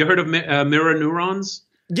 Have you heard of mirror neurons?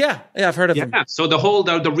 Yeah, I've heard of them. Yeah, so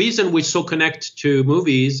the reason we so connect to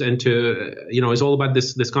movies and to is all about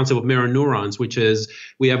this concept of mirror neurons, which is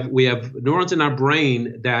we have neurons in our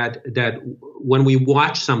brain that when we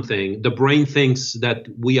watch something, the brain thinks that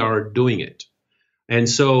we are doing it. And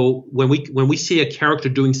so when we see a character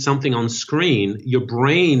doing something on screen, your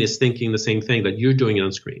brain is thinking the same thing, that you're doing it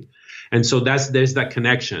on screen. And so there's that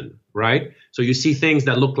connection, right? So you see things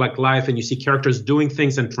that look like life, and you see characters doing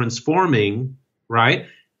things and transforming, right?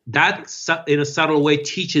 That in a subtle way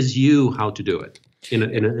teaches you how to do it in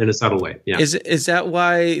a subtle way. Yeah. Is that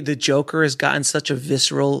why the Joker has gotten such a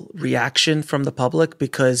visceral reaction from the public?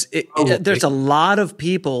 Because there's a lot of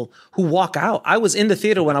people who walk out. I was in the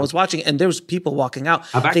theater when I was watching it, and there was people walking out.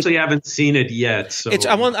 I haven't seen it yet. So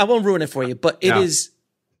I won't ruin it for you, but it is.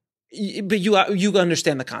 But you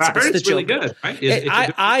understand the concept. I heard it's really good, right?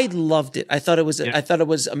 I loved it. I thought it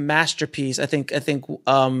was a masterpiece. I think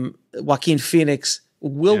Joaquin Phoenix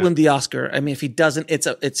will win the Oscar. I mean, if he doesn't, it's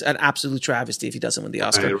an absolute travesty if he doesn't win the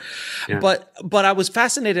Oscar. But I was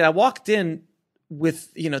fascinated. I walked in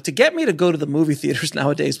with, to get me to go to the movie theaters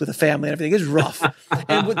nowadays with a family and everything is rough.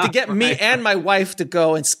 And to get me and my wife to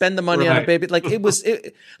go and spend the money on a baby, like it's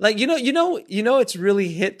really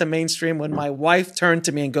hit the mainstream when my wife turned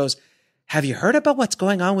to me and goes, "Have you heard about what's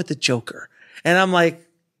going on with the Joker?" And I'm like,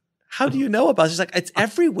 "How do you know about it?" She's like, "It's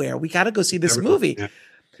everywhere. We got to go see this movie."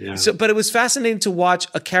 Yeah. So, but it was fascinating to watch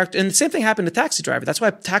a character, and the same thing happened to Taxi Driver. That's why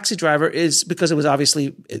Taxi Driver is, because it was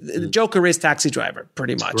obviously the Joker is Taxi Driver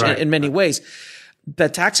pretty much in many ways.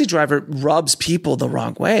 But Taxi Driver rubs people the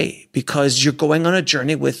wrong way because you're going on a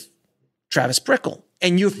journey with Travis Bickle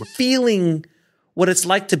and you're feeling what it's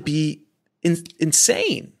like to be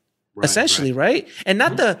insane. Essentially, right? And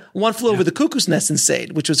not the One Flew Over the Cuckoo's Nest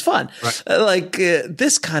insane, which was fun.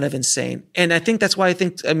 This kind of insane. And I think that's why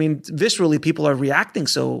viscerally people are reacting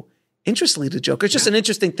so interestedly to Joker. It's just an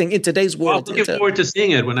interesting thing in today's world. Well, looking forward to seeing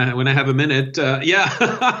it when I have a minute. It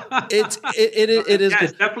is.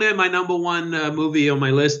 It's definitely my number one movie on my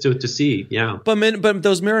list to see. Yeah. But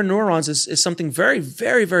those mirror neurons is something very,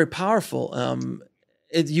 very, very powerful.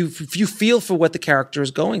 You feel for what the character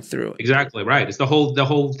is going through. Exactly right. It's the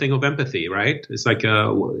whole thing of empathy, right? It's like,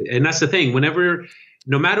 and that's the thing.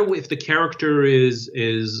 No matter if the character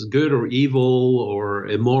is good or evil or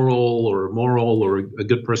immoral or moral or a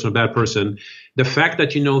good person or a bad person, the fact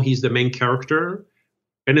that you know he's the main character,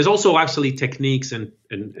 and there's also actually techniques and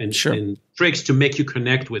Sure. and tricks to make you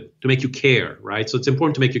connect with, to make you care, right? So it's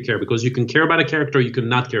important to make you care, because you can care about a character, you can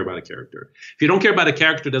not care about a character. If you don't care about a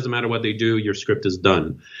character, it doesn't matter what they do, your script is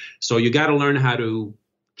done. So you got to learn how to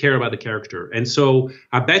care about the character. And so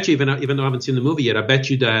I bet you, even though I haven't seen the movie yet, I bet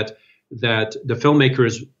you that the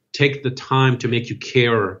filmmakers take the time to make you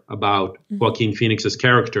care about Joaquin Phoenix's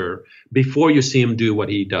character before you see him do what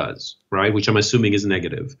he does, right? Which I'm assuming is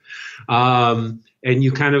negative. And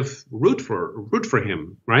you kind of root for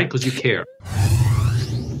him, right? Because you care.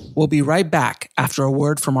 We'll be right back after a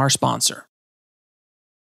word from our sponsor.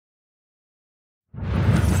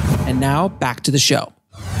 And now back to the show.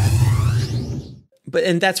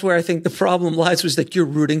 And that's where I think the problem lies, was that you're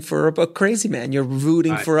rooting for a crazy man. You're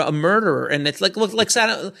rooting for a murderer. And it's like, look,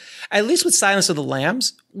 at least with Silence of the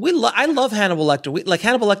Lambs, I love Hannibal Lecter.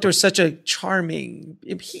 Hannibal Lecter is such a charming,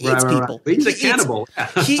 he eats people. He's a cannibal.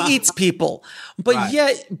 He eats people. But we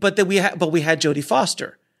had Jodie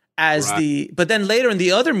Foster as but then later in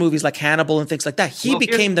the other movies like Hannibal and things like that, he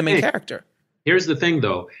became the main character. Here's the thing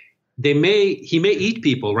though. He may eat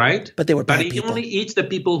people, right? But they were bad people. But he only eats the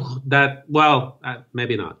people that,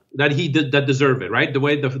 maybe not, that deserve it, right? The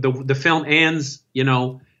way the film ends,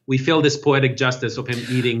 we feel this poetic justice of him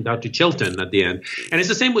eating Dr. Chilton at the end. And it's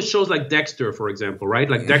the same with shows like Dexter, for example, right?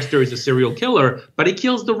 Like Dexter is a serial killer, but he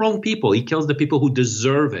kills the wrong people. He kills the people who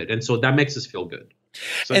deserve it. And so that makes us feel good.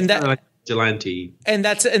 So and that, vigilante. And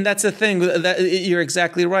that's the thing, that you're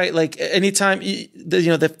exactly right. Like anytime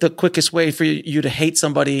the quickest way for you to hate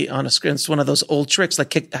somebody on a screen, it's one of those old tricks,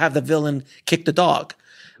 like have the villain kick the dog.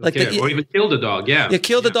 Or even kill the dog. Yeah. You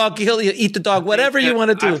kill the dog, you eat the dog, whatever you want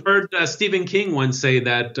to do. I've heard Stephen King once say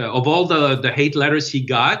that of all the hate letters he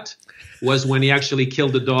got was when he actually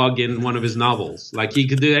killed a dog in one of his novels. Like he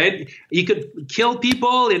could do it. He could kill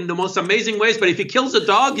people in the most amazing ways, but if he kills a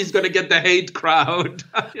dog, he's going to get the hate crowd.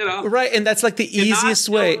 Right, and that's like the easiest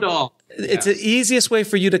way. It's the easiest way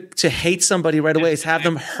for you to hate somebody right away, is have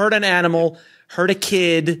them hurt an animal, hurt a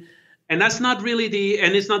kid. And that's not really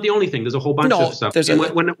and it's not the only thing. There's a whole bunch of stuff.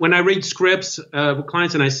 When I read scripts with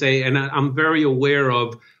clients, and I say, and I'm very aware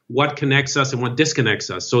of what connects us and what disconnects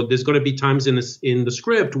us. So there's going to be times in the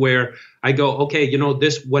script where I go, okay,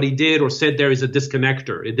 what he did or said there is a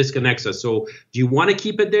disconnector. It disconnects us. So do you want to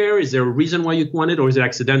keep it there? Is there a reason why you want it, or is it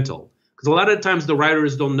accidental? Because a lot of the times the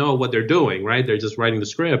writers don't know what they're doing, right? They're just writing the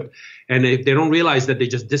script. And if they don't realize that they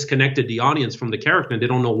just disconnected the audience from the character, and they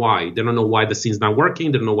don't know why. They don't know why the scene's not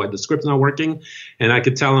working. They don't know why the script's not working. And I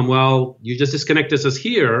could tell them, well, you just disconnected us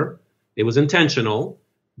here. It was intentional,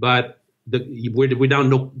 but we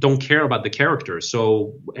don't care about the character.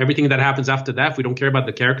 So everything that happens after that, if we don't care about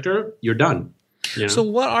the character, you're done. So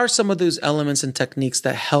what are some of those elements and techniques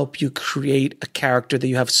that help you create a character that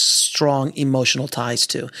you have strong emotional ties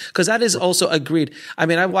to? Because that is also agreed. I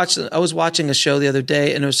mean, I was watching a show the other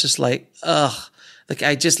day, and it was just like, ugh. Like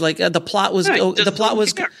I just the plot was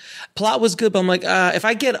plot was good, but I'm like, if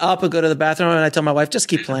I get up and go to the bathroom and I tell my wife, just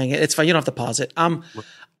keep playing it, it's fine. You don't have to pause it. I'm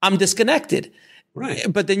disconnected. Right.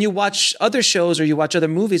 But then you watch other shows or you watch other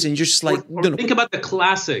movies and you're just like... think about the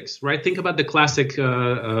classics, right? Think about the classic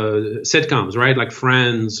sitcoms, right? Like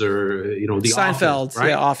Friends or, The Seinfeld, Office, right?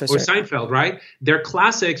 Yeah, Office. Or Seinfeld, right? They're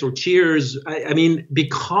classics, or Cheers. I mean,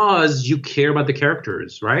 because you care about the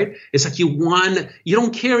characters, right? It's like you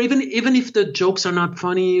don't care, even if the jokes are not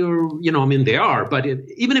funny or, they are. But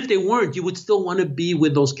even if they weren't, you would still want to be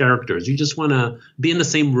with those characters. You just want to be in the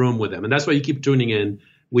same room with them. And that's why you keep tuning in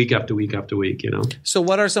week after week after week, So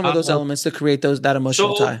what are some of those elements to create that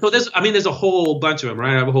emotional tie? So there's a whole bunch of them,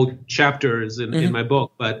 right? I have a whole chapters in my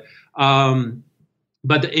book, but in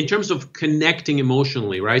terms of connecting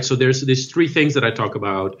emotionally, right? So there's three things that I talk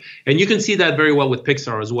about, and you can see that very well with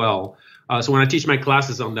Pixar as well. So when I teach my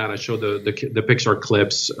classes on that, I show the Pixar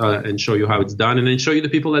clips and show you how it's done, and then show you the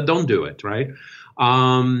people that don't do it, right?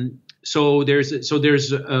 So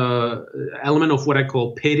there's element of what I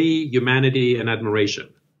call pity, humanity, and admiration.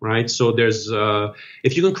 Right. So there's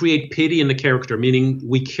if you can create pity in the character, meaning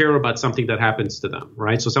we care about something that happens to them.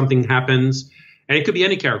 Right. So something happens, and it could be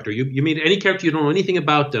any character. You meet any character, you don't know anything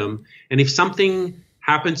about them. And if something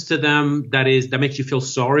happens to them that makes you feel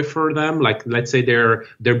sorry for them, like let's say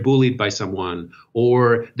they're bullied by someone,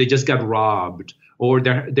 or they just got robbed, or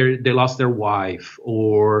they lost their wife,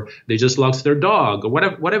 or they just lost their dog, or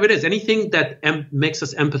whatever it is, anything that makes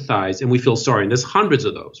us empathize and we feel sorry. And there's hundreds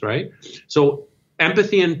of those. Right. So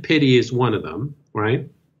empathy and pity is one of them, right?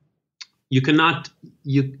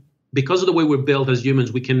 Because of the way we're built as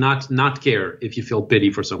humans, we cannot not care if you feel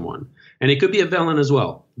pity for someone. And it could be a villain as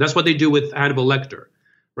well. That's what they do with Hannibal Lecter,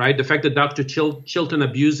 right? The fact that Dr. Chilton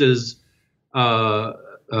abuses Anthony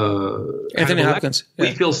Hopkins.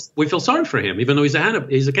 Lecter, we feel sorry for him, even though he's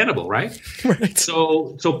a cannibal, right? Right.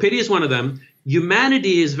 So pity is one of them.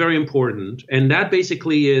 Humanity is very important, and that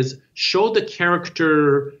basically is show the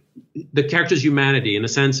character's humanity, in a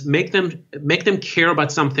sense, make them care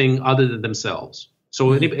about something other than themselves.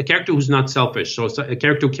 So a character who's not selfish, so a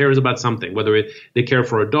character who cares about something, whether they care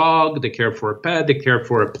for a dog, they care for a pet, they care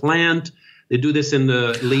for a plant. They do this in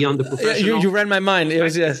the Leon the Professional. You read my mind. It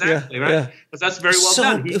was, exactly, right? Yeah. Because that's very well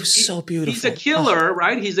done. It was so beautiful. He's a killer,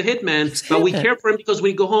 right? He's a hitman, but we care for him because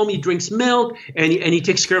when he go home, he drinks milk and he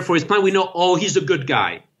takes care for his plant. We know, oh, he's a good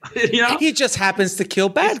guy. You know? He just happens to kill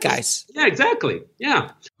bad guys. Yeah, exactly.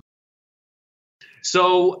 Yeah.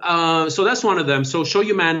 So that's one of them. So show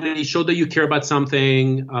humanity, show that you care about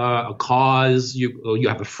something, a cause. You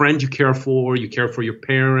have a friend you care for your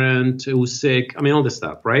parent who's sick. I mean, all this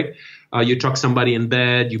stuff, right? You tuck somebody in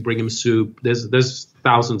bed, you bring him soup. There's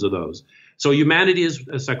thousands of those. So humanity is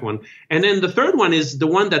a second one. And then the third one is the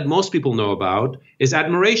one that most people know about is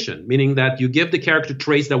admiration, meaning that you give the character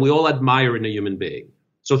traits that we all admire in a human being.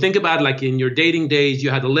 So think about like in your dating days,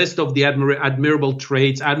 you had a list of the admirable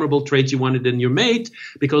traits you wanted in your mate,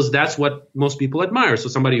 because that's what most people admire. So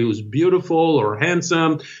somebody who's beautiful or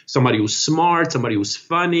handsome, somebody who's smart, somebody who's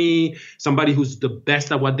funny, somebody who's the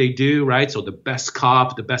best at what they do, right? So the best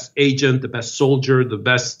cop, the best agent, the best soldier, the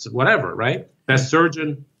best whatever, right? Best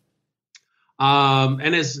surgeon.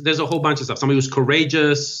 And there's a whole bunch of stuff. Somebody who's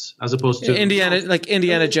courageous, as opposed to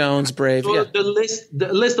Indiana Jones, brave. So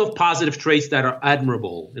the list of positive traits that are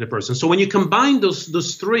admirable in a person. So when you combine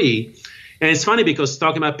those three, and it's funny because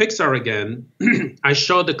talking about Pixar again, I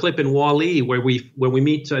showed the clip in Wall-E where when we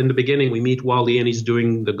meet in the beginning, we meet Wall-E and he's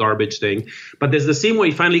doing the garbage thing. But there's the scene where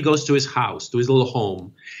he finally goes to his house, to his little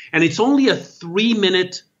home, and it's only a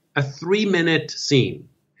 3-minute scene.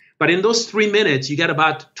 But in those 3 minutes, you get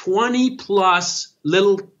about 20 plus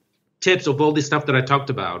little tips of all this stuff that I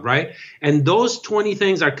talked about, right? And those 20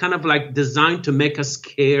 things are kind of like designed to make us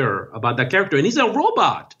care about that character. And he's a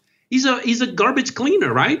robot. He's a garbage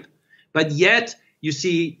cleaner, right? But yet you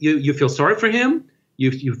see, you feel sorry for him.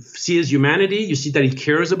 You see his humanity. You see that he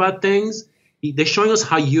cares about things. They're showing us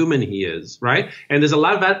how human he is, right? And there's a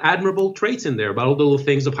lot of admirable traits in there about all the little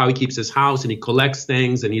things of how he keeps his house and he collects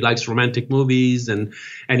things and he likes romantic movies and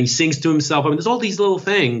he sings to himself. I mean, there's all these little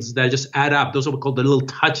things that just add up. Those are called the little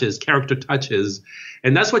touches, character touches.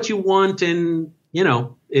 And that's what you want in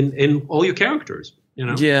all your characters. You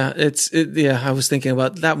know? Yeah, I was thinking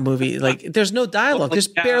about that movie. Like, there's no dialogue. There's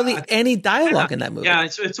barely any dialogue in that movie. Yeah,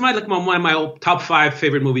 it's like one of my top 5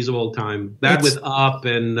 favorite movies of all time. That with Up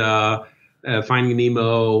and Finding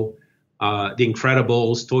Nemo, The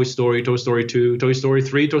Incredibles, Toy Story, Toy Story 2, Toy Story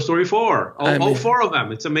 3, Toy Story 4. All 4 of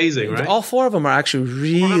them. It's amazing, right? All 4 of them are actually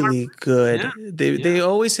really good. Yeah. They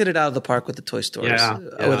always hit it out of the park with the Toy Stories,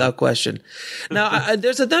 without question. Now,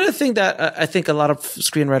 there's another thing that I think a lot of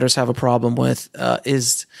screenwriters have a problem with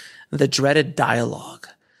is the dreaded dialogue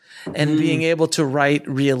and being able to write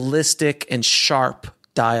realistic and sharp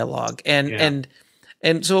dialogue. And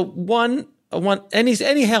so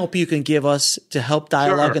any help you can give us to help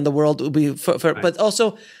dialogue in the world would be but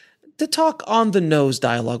also to talk on the nose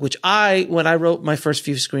dialogue, which when I wrote my first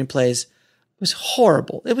few screenplays, it was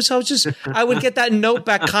horrible. I would get that note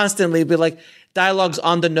back constantly, be like, dialogue's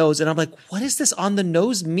on the nose. And I'm like, what does this on the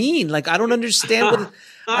nose mean? Like, I don't understand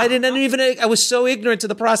I was so ignorant to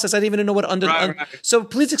the process. I didn't even know what So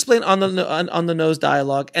please explain on the nose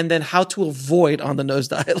dialogue and then how to avoid on the nose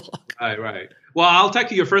dialogue. Right. Well, I'll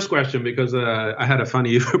tackle your first question because I had a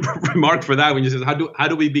funny remark for that when you said, how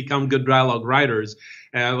do we become good dialogue writers?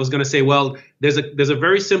 I was going to say, well, there's a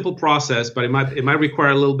very simple process, but it might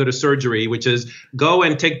require a little bit of surgery, which is go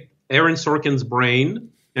and take Aaron Sorkin's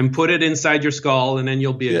brain and put it inside your skull, and then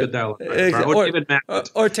you'll be a good dialogue writer.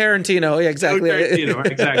 Or Tarantino. Yeah, exactly. Or Tarantino,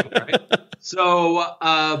 exactly. Right. So,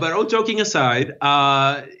 but all joking aside,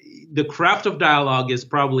 the craft of dialogue is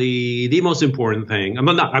probably the most important thing.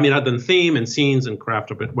 Other than theme and scenes and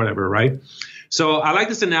craft of it, whatever, right? So I like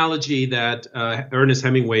this analogy that Ernest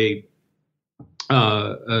Hemingway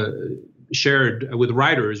shared with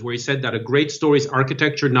writers, where he said that a great story is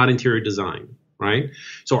architecture, not interior design, right?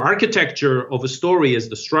 So architecture of a story is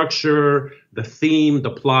the structure, the theme, the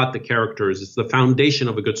plot, the characters. It's the foundation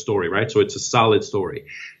of a good story, right? So it's a solid story.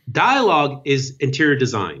 Dialogue is interior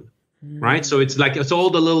design. right? So it's like, it's all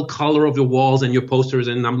the little color of your walls and your posters,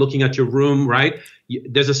 and I'm looking at your room, right?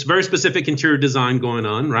 There's a very specific interior design going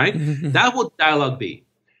on, right? That would dialogue be.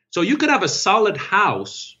 So you could have a solid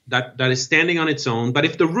house that is standing on its own, but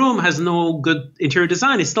if the room has no good interior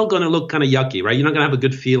design, it's still going to look kind of yucky, right? You're not going to have a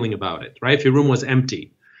good feeling about it, right? If your room was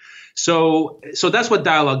empty. So that's what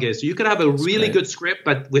dialogue is. So you could have a really good script,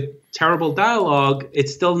 but with terrible dialogue,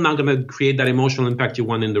 it's still not going to create that emotional impact you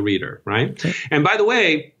want in the reader, right? Okay. And by the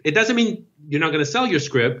way, it doesn't mean you're not going to sell your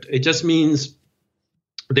script. It just means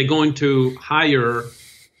they're going to hire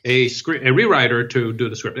a rewriter to do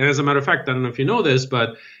the script. And as a matter of fact, I don't know if you know this,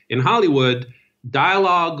 but in Hollywood,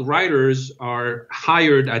 dialogue writers are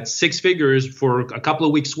hired at six figures for a couple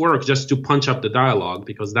of weeks' work just to punch up the dialogue,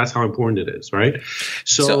 because that's how important it is, right?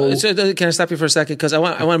 So can I stop you for a second? Because I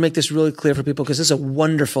want to make this really clear for people, because this is a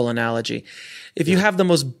wonderful analogy. If you have the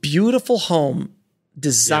most beautiful home,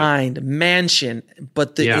 designed mansion,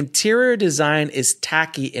 but the interior design is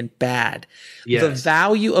tacky and bad, the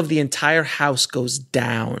value of the entire house goes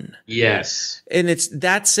down. Yes. And it's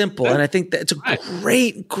that simple. And I think that's a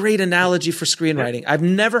great analogy for screenwriting. I've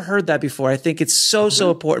never heard that before. I think it's so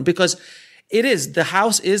important, because it is, the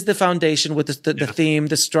house is the foundation with the theme,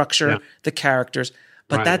 the structure, the characters.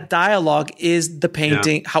 But that dialogue is the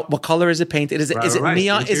painting. What color is it painted? Is it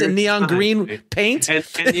neon? Is it neon green paint?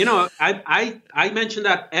 And you know, I mention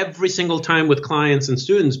that every single time with clients and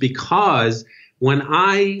students, because when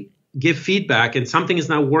I give feedback and something is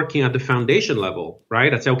not working at the foundation level,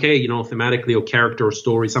 right? I say, okay, you know, thematically or character or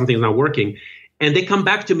story, something is not working. And they come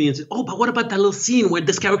back to me and say, oh, but what about that little scene where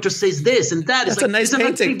this character says this and that? That's a nice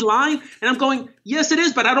painting. Isn't that a big line? And I'm going, yes, it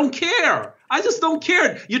is, but I don't care. I just don't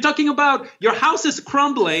care. You're talking about your house is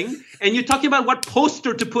crumbling, and you're talking about what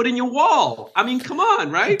poster to put in your wall. I mean, come on,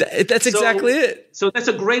 right? That's exactly it. So that's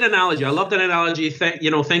a great analogy. I love that analogy. Thank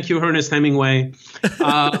you, Ernest Hemingway.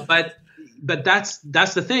 But that's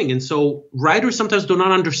the thing. And so writers sometimes do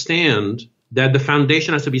not understand that the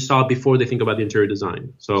foundation has to be solved before they think about the interior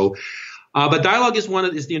design. So. But dialogue is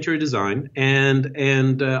the interior design, and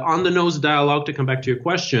on the nose dialogue, to come back to your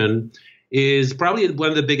question, is probably one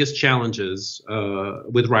of the biggest challenges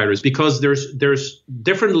with writers, because there's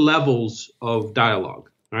different levels of dialogue,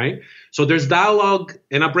 right? So there's dialogue,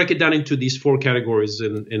 and I break it down into these four categories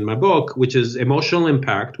in my book, which is emotional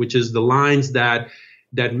impact, which is the lines that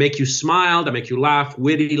make you smile, that make you laugh,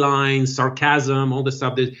 witty lines, sarcasm, all this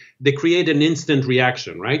stuff. They create an instant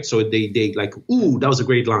reaction, right? So they like, ooh, that was a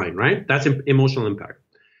great line, right? That's emotional impact.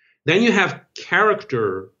 Then you have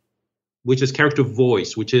character, which is character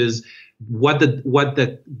voice, which is what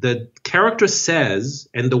the character says,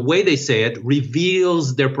 and the way they say it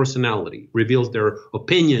reveals their personality, reveals their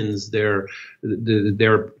opinions, their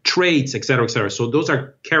traits, et cetera, et cetera. So those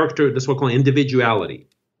are character, that's what we call individuality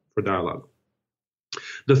for dialogue.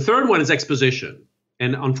 The third one is exposition.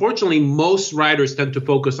 And unfortunately, most writers tend to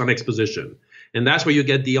focus on exposition. And that's where you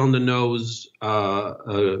get the on-the-nose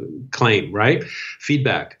claim, right?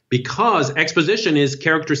 Feedback. Because exposition is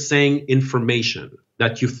characters saying information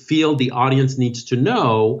that you feel the audience needs to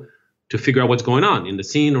know to figure out what's going on in the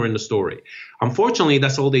scene or in the story. Unfortunately,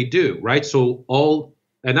 that's all they do, right? So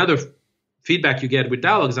another feedback you get with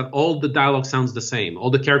dialogue is that all the dialogue sounds the same. All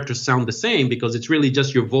the characters sound the same, because it's really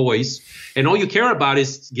just your voice. And all you care about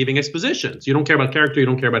is giving expositions. You don't care about character. You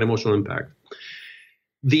don't care about emotional impact.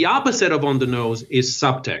 The opposite of on the nose is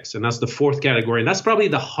subtext. And that's the fourth category. And that's probably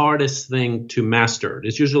the hardest thing to master.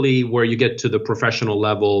 It's usually where you get to the professional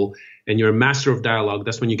level and you're a master of dialogue.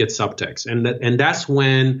 That's when you get subtext. And that's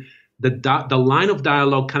when the line of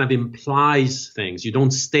dialogue kind of implies things. You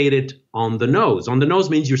don't state it on the nose. On the nose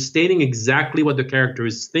means you're stating exactly what the character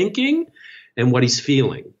is thinking and what he's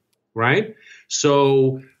feeling, right?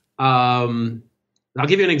 So I'll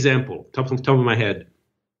give you an example, top of my head.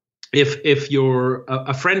 If you're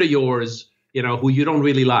a friend of yours, you know, who you don't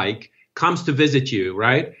really like, comes to visit you,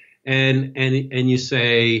 right? And you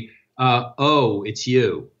say, oh, it's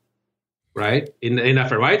you, right? In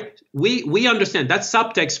that, right? We understand that's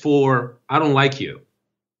subtext for I don't like you,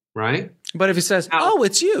 right? But if he says, "Oh,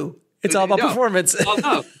 it's you," it's all about performance. So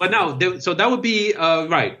that would be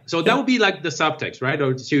right. So that would be like the subtext, right?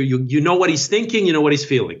 Or so you know what he's thinking, you know what he's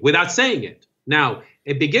feeling, without saying it. Now,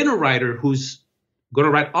 a beginner writer who's going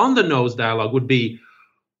to write on the nose dialogue would be,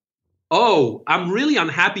 "Oh, I'm really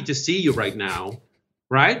unhappy to see you right now,"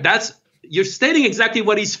 right? You're stating exactly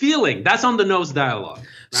what he's feeling. That's on the nose dialogue.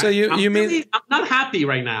 So you mean I'm not happy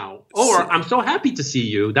right now, or I'm so happy to see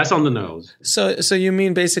you. That's on the nose. So you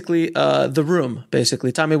mean basically The Room?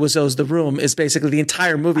 Basically, Tommy Wiseau's The Room is basically the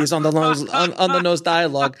entire movie is on the nose on the nose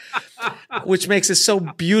dialogue, which makes it so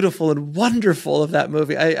beautiful and wonderful of that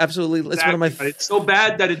movie. I absolutely it's one of my. It's so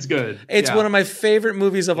bad that it's good. It's one of my favorite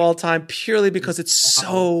movies of all time, purely because it's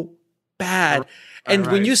so bad. And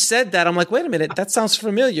when you said that, I'm like, wait a minute, that sounds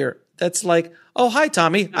familiar. That's like, oh, hi,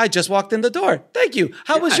 Tommy. I just walked in the door. Thank you.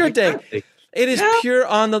 How was your day? It is pure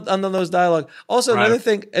on the nose dialogue. Also, another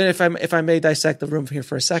thing, and if I may dissect The Room here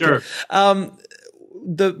for a second,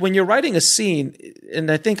 when you're writing a scene,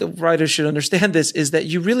 and I think writers should understand this, is that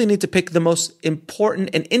you really need to pick the most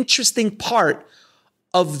important and interesting part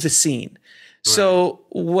of the scene. Right. So,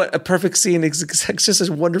 what a perfect scene is just this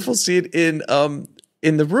wonderful scene in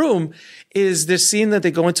The Room is this scene that they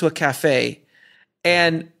go into a cafe,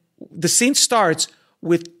 and the scene starts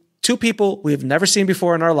with two people we have never seen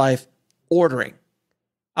before in our life ordering.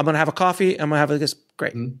 I'm going to have a coffee. I'm going to have this.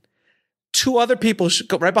 Great. Mm-hmm. Two other people should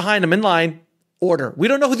go right behind them in line, order. We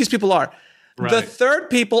don't know who these people are. Right. The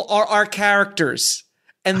third people are our characters,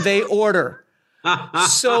 and they order.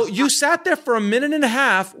 So you sat there for a minute and a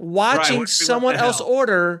half watching someone else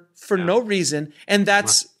order for no reason. And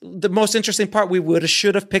that's the most interesting part. We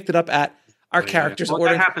should have picked it up at our characters. Well,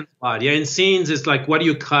 that happens a lot. Yeah, in scenes, it's like, what do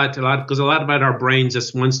you cut? Because a lot about our brain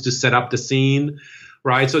just wants to set up the scene,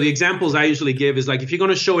 right? So the examples I usually give is like, if you're going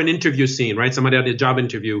to show an interview scene, right? Somebody at a job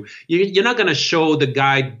interview, you're not going to show the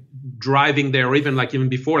guy driving there, or even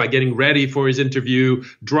before, like getting ready for his interview,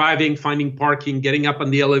 driving, finding parking, getting up on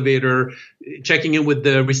the elevator, checking in with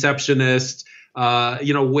the receptionist,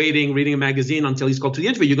 waiting, reading a magazine until he's called to the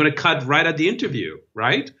interview. You're going to cut right at the interview,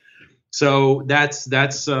 right? So that's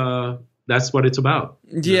what it's about.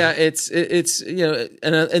 Yeah, it's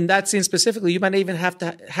and that scene specifically, you might even have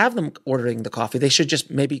to have them ordering the coffee. They should just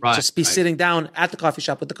just be sitting down at the coffee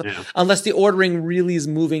shop with the unless the ordering really is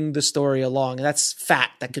moving the story along. And that's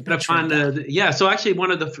fat that could be trimmed. So actually,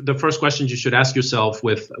 one of the first questions you should ask yourself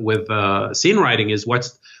with scene writing is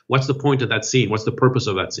what's the point of that scene? What's the purpose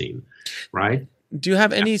of that scene? Right? Do you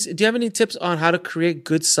have any tips on how to create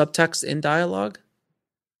good subtext in dialogue?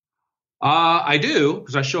 I do,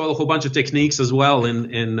 because I show a whole bunch of techniques as well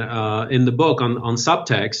in the book on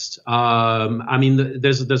subtext.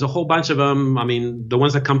 There's a whole bunch of them. I mean, the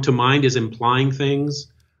ones that come to mind is implying things,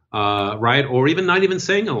 right? Or even not even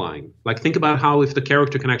saying a line. Like, think about how if the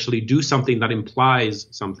character can actually do something that implies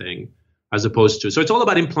something as opposed to. So it's all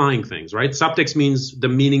about implying things, right? Subtext means the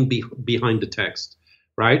meaning behind the text,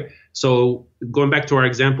 right? So going back to our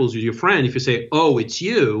examples with your friend, if you say, "Oh, it's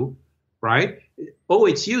you," right? "Oh,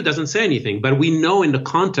 it's you" doesn't say anything, but we know in the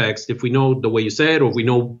context, if we know the way you say it, or we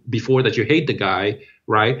know before that you hate the guy,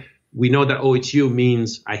 right? We know that "oh, it's you"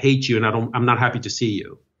 means I hate you and I'm not happy to see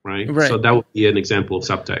you, right? So that would be an example of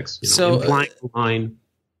subtext. So implying the line.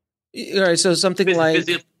 All right. So something like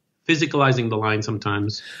physicalizing the line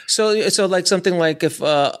sometimes. So like something like if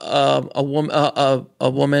a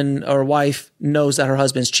woman or a wife knows that her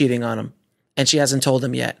husband's cheating on him and she hasn't told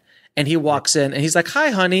him yet. And he walks in and he's like,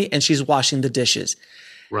 "Hi, honey." And she's washing the dishes.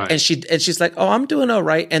 Right. And she's like, "Oh, I'm doing all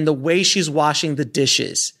right." And the way she's washing the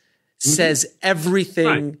dishes says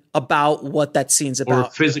everything about what that scene's about. Or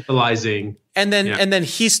physicalizing. And then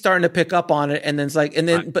he's starting to pick up on it. And then it's like,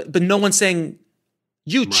 but no one's saying,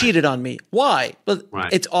 "You cheated on me." Why? But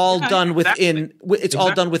it's all done within,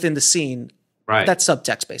 all done within the scene. Right. That's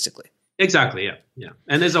subtext basically. Exactly. Yeah.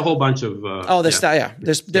 And there's a whole bunch of.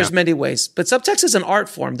 There's many ways, but subtext is an art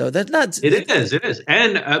form, though. It is,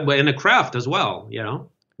 and a craft as well. Yeah.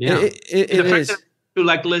 It is. To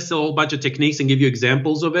like list a whole bunch of techniques and give you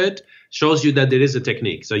examples of it shows you that it is a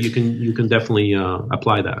technique. So you can definitely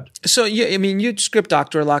apply that. So you script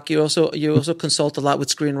doctor a lot. You also consult a lot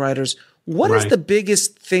with screenwriters. What is the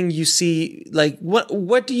biggest thing you see? Like,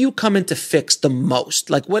 what do you come in to fix the most?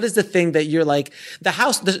 Like, what is the thing that you're like, the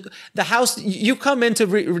house, you come in to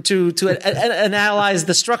analyze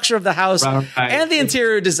the structure of the house and the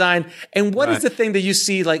interior design. And what is the thing that you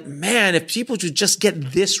see like, man, if people would just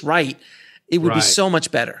get this right, it would be so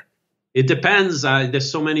much better. It depends.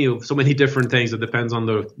 There's so many different things. It depends on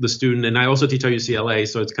the student, and I also teach at UCLA,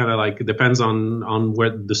 so it's kind of like it depends on where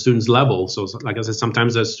the student's level. So, like I said,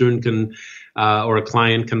 sometimes a student can or a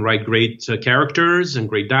client can write great characters and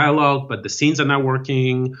great dialogue, but the scenes are not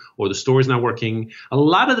working or the story's not working. A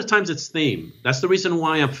lot of the times, it's theme. That's the reason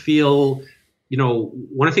why I feel,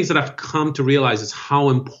 one of the things that I've come to realize is how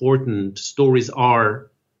important stories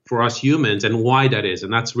are for us humans and why that is,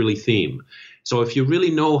 and that's really theme. So if you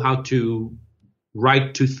really know how to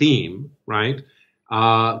write to theme, right,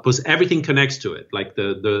 because everything connects to it. Like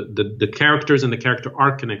the characters and the character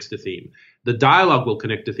arc connects to theme. The dialogue will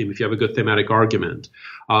connect to theme if you have a good thematic argument,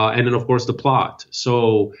 and then of course the plot.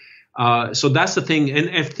 So that's the thing.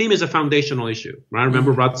 And theme is a foundational issue, right? I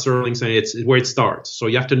remember Rod Serling saying it's where it starts. So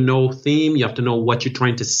you have to know theme, you have to know what you're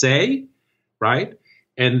trying to say, right?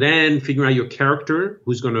 And then figuring out your character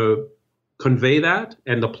who's going to convey that,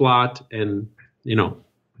 and the plot, and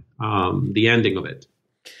the ending of it.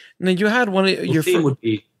 Now you had one of your theme would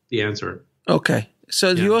be the answer. Okay.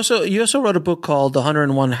 So you also wrote a book called The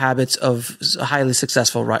 101 Habits of Highly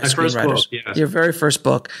Successful Screenwriters. Yes. Your very first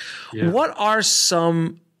book. Yeah. What are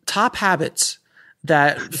some top habits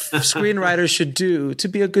that screenwriters should do to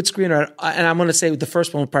be a good screenwriter? And I'm going to say the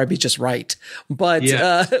first one would probably be just write. But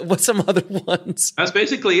what's some other ones? That's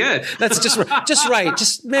basically it. That's just right.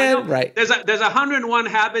 Right. There's 101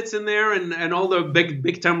 habits in there, and all the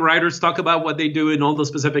big time writers talk about what they do in all the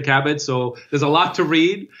specific habits. So there's a lot to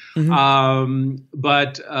read. Mm-hmm.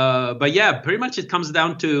 But yeah, pretty much it comes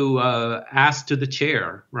down to ask to the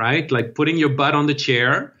chair, right? Like putting your butt on the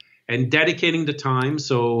chair and dedicating the time.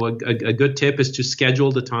 So a good tip is to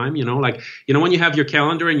schedule the time, when you have your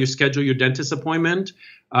calendar and you schedule your dentist appointment,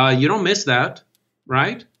 you don't miss that,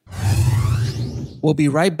 right? We'll be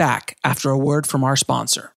right back after a word from our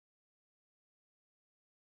sponsor.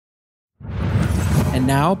 And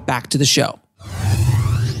now back to the show.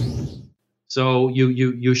 So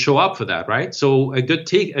you show up for that, right? So a good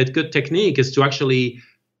technique is to actually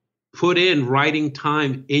put in writing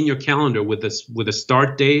time in your calendar with a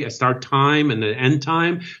start date, a start time, and an end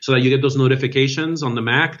time, so that you get those notifications on the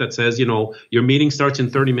Mac that says, your meeting starts in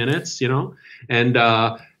 30 minutes,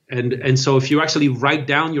 and so if you actually write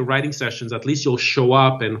down your writing sessions, at least you'll show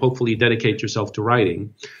up and hopefully dedicate yourself to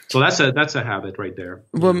writing. So that's a habit right there.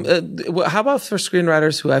 Well, how about for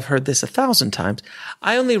screenwriters who I've heard this 1,000 times?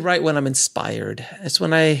 I only write when I'm inspired. It's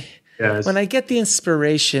when I get the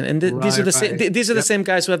inspiration, and these are the same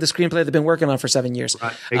guys who have the screenplay they've been working on for 7 years.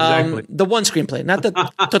 Right, exactly. The one screenplay, not the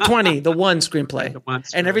 20, the one screenplay.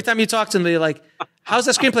 And every time you talk to them, they're like, "How's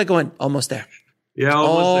that screenplay going?" Almost there. Yeah,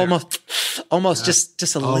 almost. Yeah.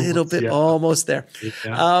 Just a little bit, almost there.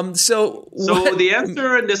 Yeah. So the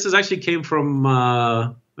answer, and this actually came from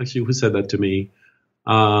who said that to me?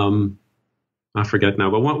 I forget now,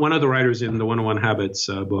 but one of the writers in the 101 Habits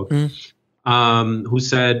book. Who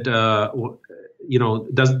said, does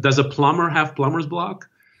a plumber have plumber's block?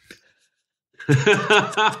 I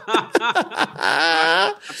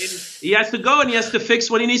mean, he has to go and he has to fix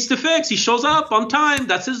what he needs to fix. He shows up on time.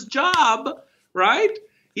 That's his job, right?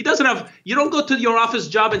 He doesn't have. You don't go to your office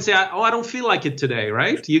job and say, "Oh, I don't feel like it today,"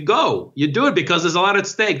 right? You go. You do it because there's a lot at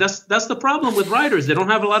stake. That's the problem with writers. They don't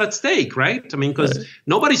have a lot at stake, right? I mean, because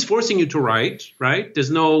nobody's forcing you to write, right? There's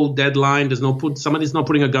no deadline. Somebody's not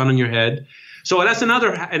putting a gun on your head. So that's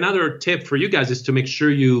another tip for you guys, is to make sure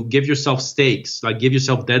you give yourself stakes, like give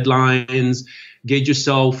yourself deadlines, give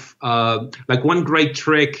yourself like one great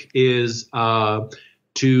trick is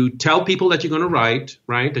to tell people that you're going to write,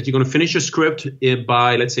 right? That you're going to finish your script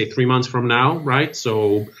by, let's say, 3 months from now, right?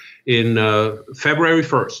 So in February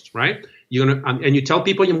 1st, right? And you tell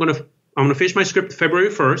people I'm going to finish my script February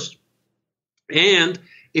 1st, and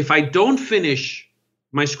if I don't finish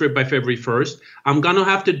my script by February 1st, I'm going to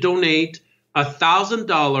have to donate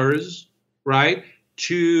 $1,000, right,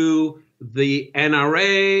 to the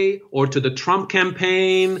NRA or to the Trump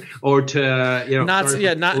campaign or to Nazi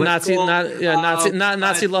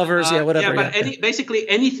lovers, whatever. But basically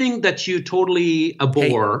anything that you totally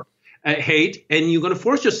abhor, hate, and you're going to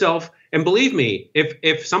force yourself. And believe me,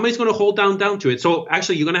 if somebody's going to hold down to it, so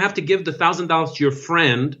actually you're going to have to give the $1,000 to your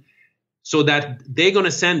friend so that they're going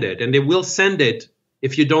to send it, and they will send it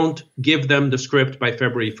if you don't give them the script by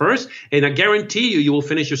February 1st. And I guarantee you will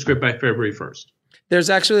finish your script by February 1st. There's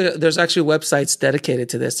actually websites dedicated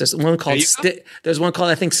to this. There's one called There's one called,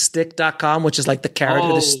 I think, stick.com, which is like the carrot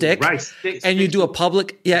or the stick. Right. And you do a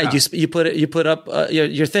public, you put up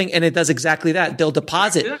your thing, and it does exactly that. They'll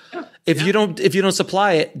deposit. If you don't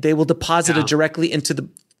supply it, they will deposit it directly into the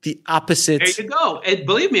opposite. There you go. And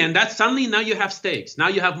believe me, and that's suddenly now you have stakes. Now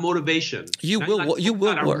you have motivation. You will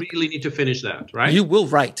work. I really need to finish that, right? You will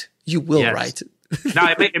write. Write.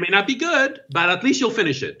 Now it may not be good, but at least you'll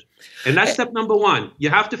finish it. And that's step number one. You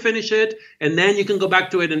have to finish it, and then you can go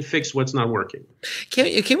back to it and fix what's not working.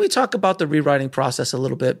 Can we talk about the rewriting process a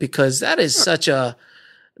little bit, because that is such a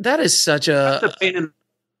That's a pain in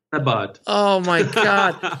the butt. Oh my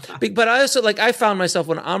God. But I also, I found myself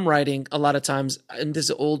when I'm writing a lot of times, and this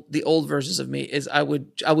is the old versions of me, is I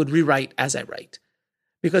would rewrite as I write,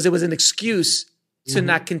 because it was an excuse to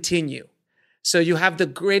not continue. So you have the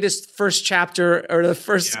greatest first chapter or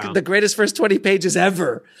the greatest first 20 pages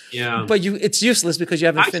ever. Yeah. But it's useless because you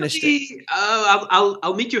haven't finished it.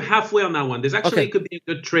 I'll meet you halfway on that one. There's actually could be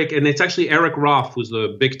a good trick, and it's actually Eric Roth, who's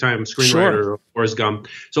the big time screenwriter of Forrest Gump.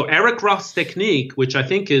 So Eric Roth's technique, which I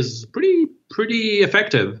think is pretty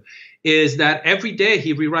effective, is that every day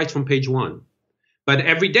he rewrites from page 1, but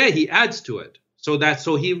every day he adds to it. So let's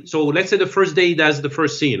say the first day he does the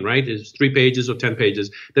first scene, right? It's 3 pages or 10 pages.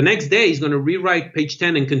 The next day he's going to rewrite page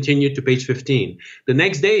 10 and continue to page 15. The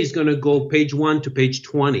next day he's going to go page 1 to page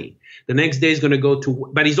 20. The next day he's going to go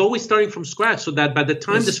but he's always starting from scratch, so that by the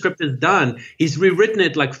time the script is done, he's rewritten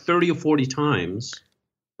it like 30 or 40 times,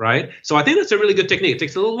 right? So I think that's a really good technique. It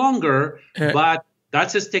takes a little longer, but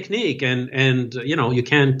that's his technique, and you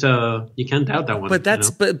can't doubt that one.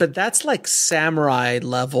 But that's like samurai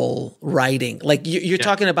level writing. Like you're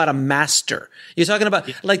talking about a master. You're talking about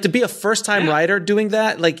like to be a first time writer doing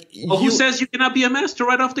that. Like, who says you cannot be a master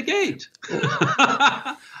right off the gate?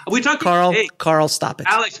 We're talking, Carl, stop it,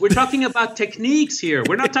 Alex. We're talking about techniques here.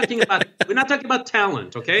 We're not talking about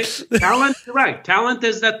talent. Okay, talent. You're right. Talent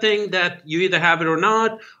is that thing that you either have it or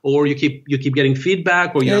not, or you keep getting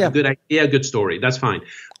feedback, or you have a good idea, a good story. That's fine.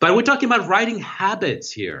 But we're talking about writing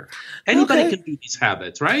habits here. Anybody can do these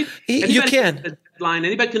habits, right? You can. The deadline.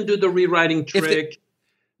 Anybody can do the rewriting trick.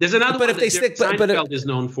 There's another one that Seinfeld is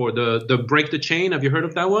known for, the break the chain. Have you heard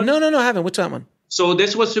of that one? No, I haven't. What's that one? So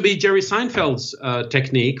this was to be Jerry Seinfeld's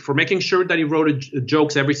technique for making sure that he wrote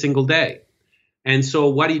jokes every single day. And so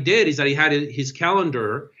what he did is that he had his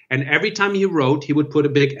calendar, and every time he wrote, he would put a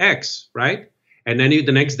big X, right? And then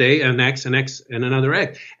the next day, an X, an X, and another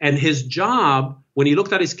X. And his job, when he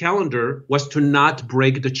looked at his calendar, was to not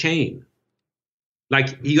break the chain.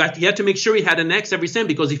 Like he had to make sure he had an X every time,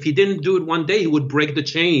 because if he didn't do it one day, he would break the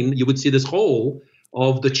chain. You would see this hole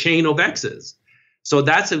of the chain of X's. So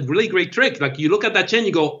that's a really great trick. Like you look at that chain,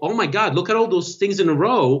 you go, oh my God, look at all those things in a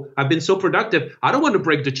row. I've been so productive. I don't want to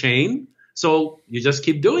break the chain. So you just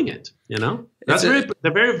keep doing it, That's they're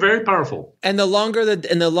very, very powerful. And the longer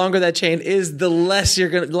that chain is, the less you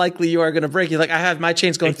are gonna break. You're like, I have my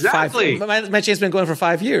chain's going for 5 years. My chain's been going for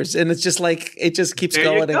 5 years, and it's just like it just keeps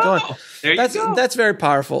going and going. That's very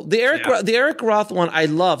powerful. The Eric Roth one I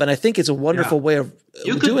love, and I think it's a wonderful way of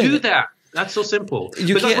you doing could do it. that. That's so simple.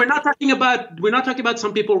 Because we're not talking about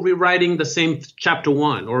some people rewriting the same chapter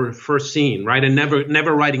 1 or first scene, right? And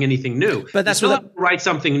never writing anything new. But that's write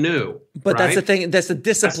something new. But that's the thing. That's the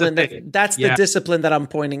discipline. That's the discipline that I'm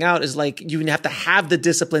pointing out, is like you have to have the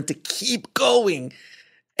discipline to keep going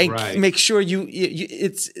and make sure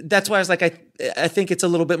that's why I was like, I think it's a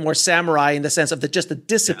little bit more samurai in the sense of just the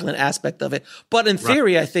discipline aspect of it. But in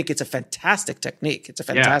theory, I think it's a fantastic technique. It's a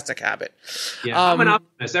fantastic habit. Yeah, I'm an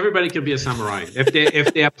optimist. Everybody can be a samurai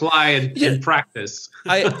if they apply and practice.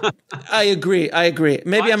 I agree.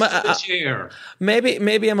 Maybe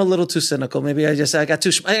maybe I'm a little too cynical. Maybe I got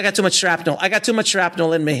too much shrapnel. I got too much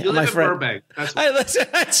shrapnel in me, my friend. Burbank.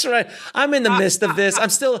 That's right. I'm in the midst of this.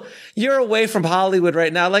 You're away from Hollywood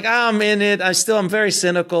right now. Like I'm in it. I'm very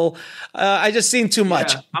cynical. I just seen too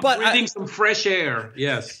much. I'm breathing some fresh air.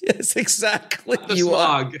 Yes. Yes, exactly. You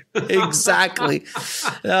are. Exactly.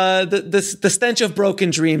 The stench of broken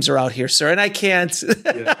dreams are out here, sir, and I can't.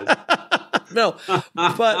 Yes. No,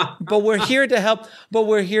 but we're here to help. But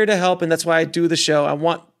we're here to help, and that's why I do the show. I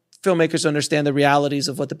want filmmakers to understand the realities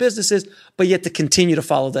of what the business is, but yet to continue to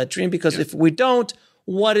follow that dream. Because if we don't,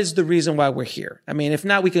 what is the reason why we're here? I mean, if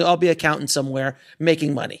not, we could all be accountants somewhere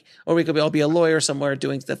making money, or we could all be a lawyer somewhere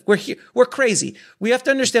doing stuff. We're here. We're crazy. We have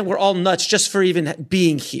to understand we're all nuts just for even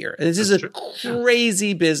being here. This is a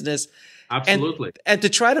crazy business. Absolutely. And to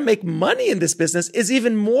try to make money in this business is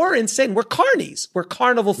even more insane. We're carnies. We're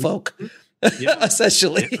carnival folk,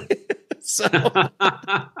 essentially. Yeah. So, all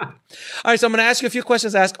right. So I'm going to ask you a few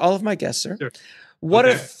questions. I ask all of my guests, sir. Sure. What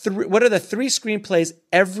are the 3 screenplays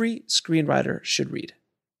every screenwriter should read?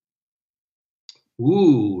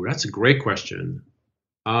 Ooh, that's a great question.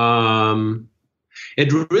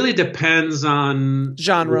 It really depends on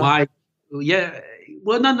genre. Why? Yeah.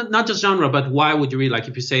 Well, not just genre, but why would you read? Like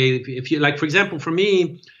if you like, for example, for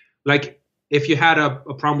me, like if you had a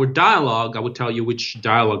problem with dialogue, I would tell you which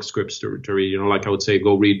dialogue scripts to read. Like I would say,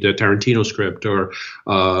 go read the Tarantino script or,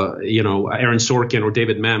 Aaron Sorkin or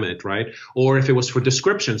David Mamet, right? Or if it was for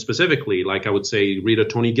description specifically, like I would say, read a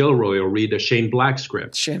Tony Gilroy or read a Shane Black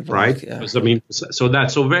script, right? Yeah. I mean, so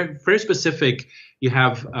very, very specific. You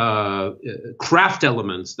have craft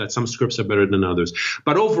elements that some scripts are better than others.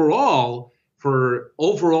 But overall, for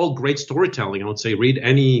overall great storytelling, I would say read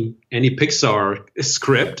any Pixar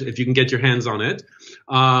script if you can get your hands on it.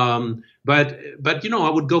 But I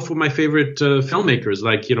would go for my favorite filmmakers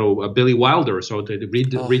like Billy Wilder. So to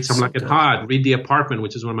read Something Like It Hot, read The Apartment,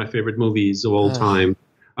 which is one of my favorite movies of all time.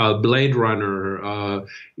 Blade Runner,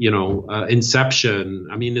 Inception.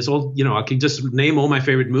 I mean, it's all, I can just name all my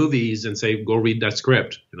favorite movies and say, go read that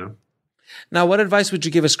script, Now, what advice would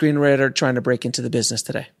you give a screenwriter trying to break into the business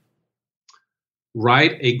today?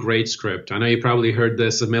 Write a great script. I know you probably heard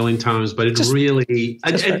this a million times, but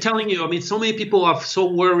I'm telling you, I mean, so many people are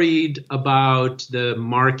so worried about the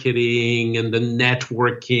marketing and the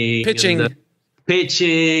networking,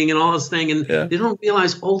 pitching and all this thing. And they don't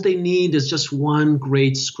realize all they need is just one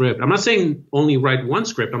great script. I'm not saying only write one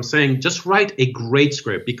script. I'm saying just write a great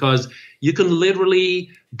script, because you can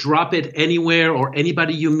literally drop it anywhere or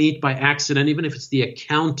anybody you meet by accident, even if it's the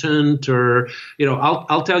accountant or,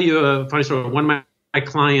 I'll tell you a funny story. One of my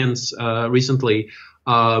clients recently,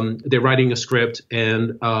 they're writing a script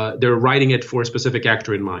and they're writing it for a specific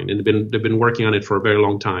actor in mind. And they've been working on it for a very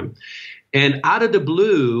long time. And out of the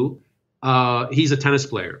blue, he's a tennis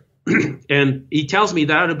player. And he tells me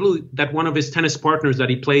that out of the blue that one of his tennis partners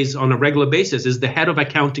that he plays on a regular basis is the head of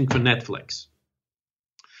accounting for Netflix.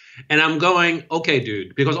 And I'm going, okay,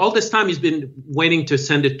 dude, because all this time he's been waiting to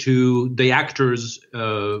send it to the actor's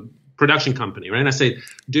production company, right? And I say,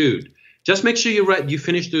 dude, just make sure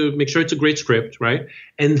make sure it's a great script, right?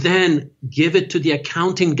 And then give it to the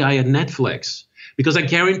accounting guy at Netflix. Because I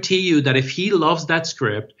guarantee you that if he loves that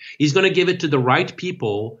script, he's going to give it to the right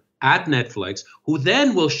people at Netflix, who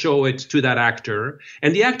then will show it to that actor.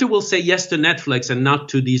 And the actor will say yes to Netflix and not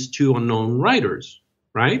to these two unknown writers,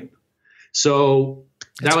 right? So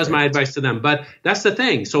that was my advice to them. But that's the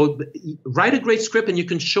thing. So write a great script and you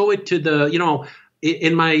can show it to the,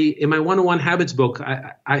 in my 101 Habits book,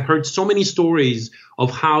 I heard so many stories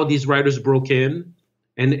of how these writers broke in.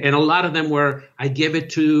 And a lot of them were, I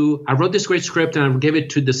wrote this great script and I gave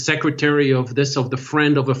it to the secretary of the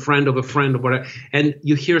friend of a friend of a friend of whatever. And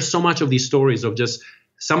you hear so much of these stories of just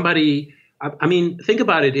somebody. I mean, think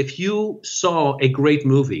about it. If you saw a great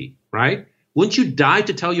movie, right? Wouldn't you die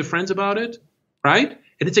to tell your friends about it? Right?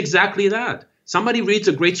 And it's exactly that. Somebody reads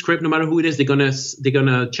a great script, no matter who it is, they're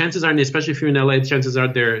gonna. Chances are, especially if you're in LA, chances are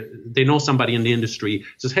they know somebody in the industry.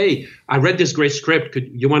 Says, hey, I read this great script.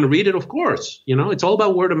 You want to read it? Of course. It's all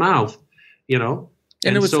about word of mouth. And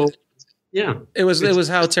it was It was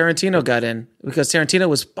how Tarantino got in, because Tarantino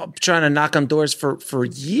was trying to knock on doors for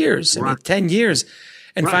years. I mean, 10 years.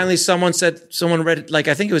 And finally someone read it, like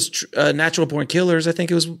I think it was Natural Born Killers, I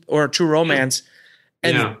think it was, or True Romance.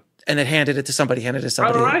 And it handed it to somebody.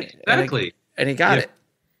 Right, exactly. And he got it.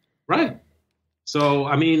 Right. So,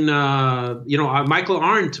 I mean, Michael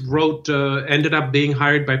Arndt ended up being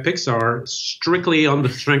hired by Pixar strictly on the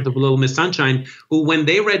strength of Little Miss Sunshine, who, when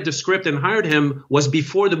they read the script and hired him, was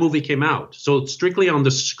before the movie came out. So strictly on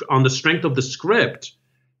the strength of the script,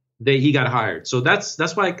 he got hired. So that's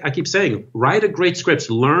why I keep saying, write a great script.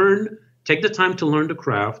 Take the time to learn the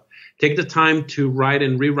craft. Take the time to write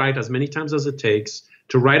and rewrite as many times as it takes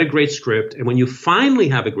to write a great script. And when you finally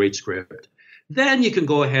have a great script, then you can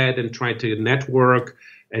go ahead and try to network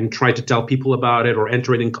and try to tell people about it, or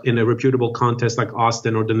enter it in a reputable contest like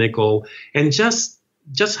Austin or The Nickel, and just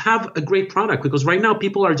have a great product. Because right now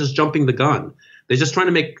people are just jumping the gun. They're just trying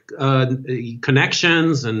to make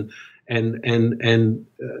connections and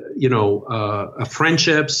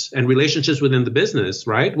friendships and relationships within the business,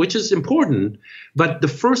 right? Which is important. But the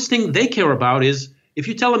first thing they care about is, if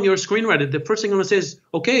you tell them you're a screenwriter, the first thing I'm going to say is,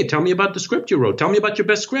 okay, tell me about the script you wrote. Tell me about your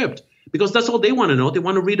best script. Because that's all they want to know. They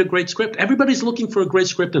want to read a great script. Everybody's looking for a great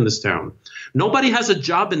script in this town. Nobody has a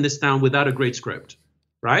job in this town without a great script,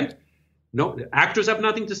 right? No, actors have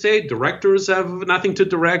nothing to say. Directors have nothing to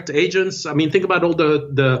direct. Agents. I mean, think about all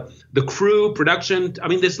the crew, production. I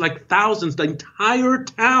mean, there's like thousands. The entire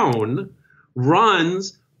town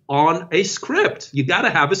runs on a script. You got to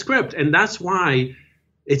have a script. And that's why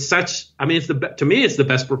it's such, I mean, to me, it's the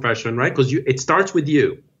best profession, right? Because it starts with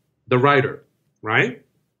you, the writer, right?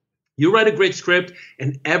 You write a great script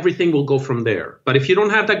and everything will go from there. But if you don't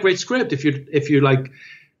have that great script, if you're like,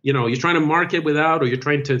 you're trying to market without, or you're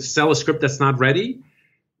trying to sell a script that's not ready,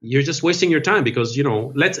 you're just wasting your time. Because,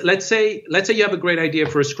 let's say you have a great idea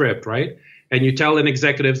for a script, right? And you tell an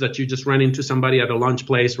executives that you just ran into somebody at a lunch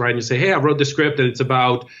place, right? And you say, hey, I wrote the script and it's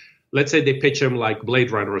about, let's say they pitch him like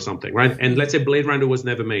Blade Runner or something, right? And let's say Blade Runner was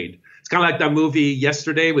never made. It's kind of like that movie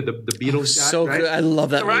Yesterday with the Beatles guy, so right? good. I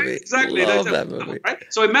love that right? movie. Exactly. Love that movie. Right?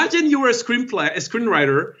 So imagine you were a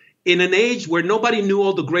screenwriter in an age where nobody knew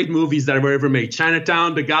all the great movies that were ever made,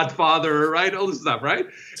 Chinatown, The Godfather, right? All this stuff, right?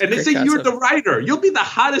 And they say, you're the writer. You'll be the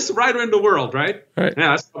hottest writer in the world, right? Right.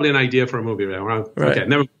 Yeah, that's probably an idea for a movie. Right? Right. Okay,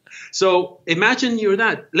 never. So imagine you're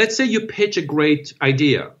that. Let's say you pitch a great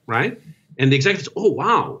idea, right? And the executive says, oh,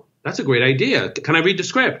 wow, that's a great idea. Can I read the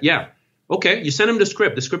script? Yeah. Okay, you send them the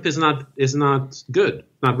script. The script is not good,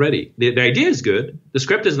 not ready. The idea is good. The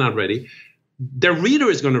script is not ready. The reader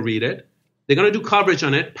is going to read it. They're going to do coverage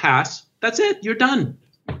on it, pass. That's it. You're done.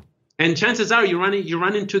 And chances are you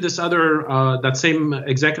run into this other, that same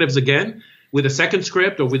executives again with a second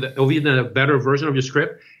script or even a better version of your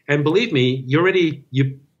script. And believe me,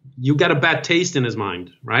 you got a bad taste in his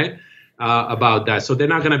mind, right? About that. So they're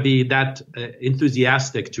not going to be that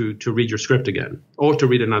enthusiastic to read your script again or to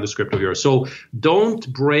read another script of yours. So don't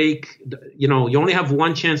break, you only have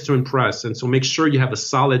one chance to impress. And so make sure you have a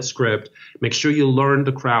solid script. Make sure you learn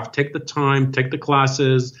the craft, take the time, take the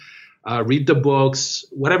classes, read the books,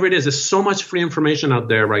 whatever it is. There's so much free information out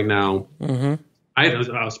there right now. Mm-hmm.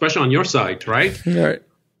 Especially on your site, right? Right.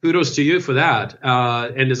 Kudos to you for that.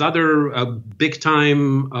 And there's other big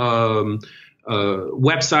time,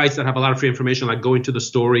 websites that have a lot of free information, like Go Into the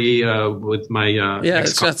Story with my ELA,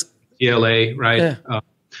 right? Yeah.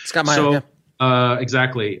 It's got my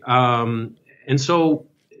exactly. And so,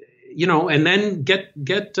 and then get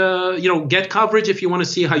coverage if you want to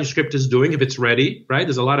see how your script is doing, if it's ready, right?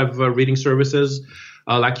 There's a lot of reading services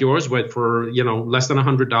like yours, where for less than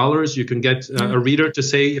 $100, you can get a reader to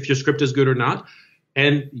say if your script is good or not,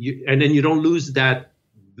 and then you don't lose that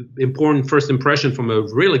important first impression from a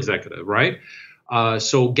real executive, right?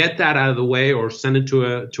 So get that out of the way, or send it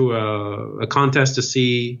to a contest to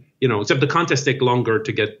see, except the contests take longer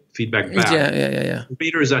to get feedback back. Yeah.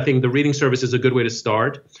 Readers, I think the reading service is a good way to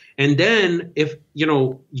start. And then if,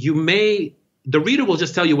 the reader will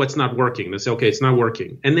just tell you what's not working. They say, okay, it's not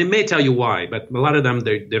working. And they may tell you why, but a lot of them,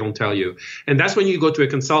 they don't tell you. And that's when you go to a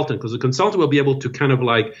consultant, because the consultant will be able to kind of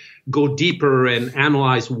like go deeper and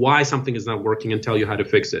analyze why something is not working and tell you how to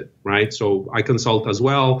fix it, right? So I consult as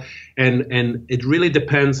well. And it really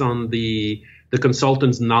depends on the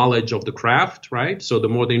consultant's knowledge of the craft, right? So the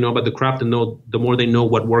more they know about the craft, the more they know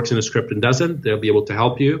what works in a script and doesn't, they'll be able to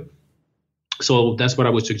help you. So that's what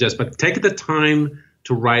I would suggest. But take the time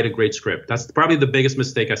to write a great script. That's probably the biggest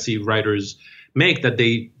mistake I see writers make, that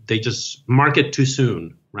they just market too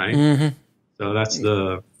soon, right? Mm-hmm. So that's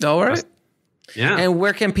the... All right. Yeah. And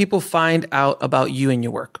where can people find out about you and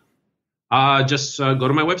your work? Just go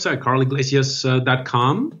to my website,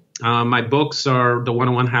 karliglesias.com. My books are The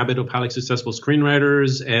 101 Habit of Highly Successful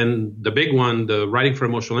Screenwriters, and the big one, The Writing for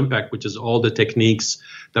Emotional Impact, which is all the techniques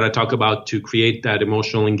that I talk about to create that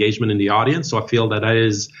emotional engagement in the audience. So I feel that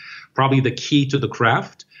is probably the key to the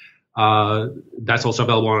craft. That's also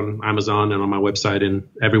available on Amazon and on my website and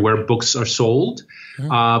everywhere books are sold.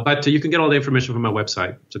 Mm-hmm. But you can get all the information from my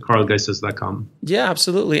website, so karliglesias.com. Yeah,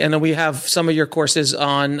 absolutely. And then we have some of your courses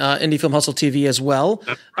on Indie Film Hustle TV as well.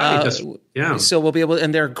 That's right. Yeah. So we'll be able,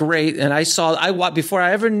 and they're great. And before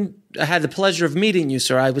I ever had the pleasure of meeting you,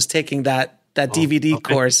 sir, I was taking that DVD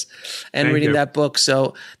course and reading that book.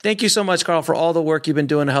 So thank you so much, Karl, for all the work you've been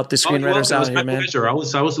doing to help the screenwriters out here, man. Pleasure. I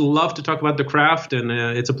always love to talk about the craft, and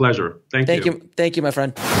it's a pleasure. Thank you. Thank you, my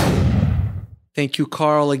friend. Thank you,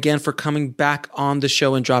 Karl, again for coming back on the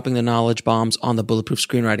show and dropping the knowledge bombs on the Bulletproof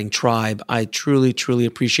Screenwriting Tribe. I truly, truly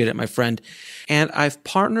appreciate it, my friend. And I've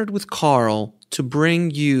partnered with Karl to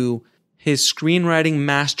bring you his Screenwriting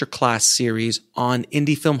Masterclass series on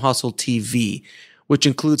Indie Film Hustle TV, which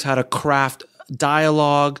includes how to craft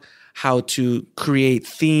dialogue, how to create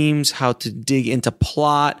themes, how to dig into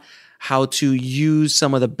plot, how to use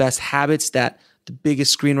some of the best habits that the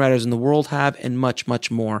biggest screenwriters in the world have, and much, much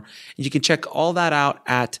more. And you can check all that out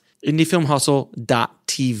at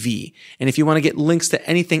indiefilmhustle.tv. And if you want to get links to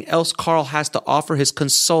anything else Karl has to offer, his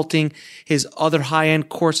consulting, his other high-end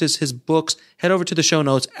courses, his books, head over to the show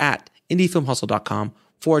notes at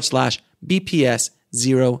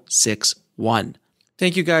indiefilmhustle.com/BPS061.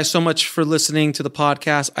 Thank you guys so much for listening to the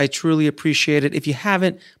podcast. I truly appreciate it. If you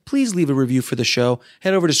haven't, please leave a review for the show.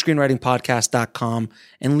 Head over to screenwritingpodcast.com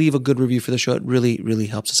and leave a good review for the show. It really, really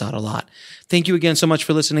helps us out a lot. Thank you again so much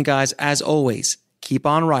for listening, guys. As always, keep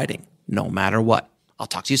on writing, no matter what. I'll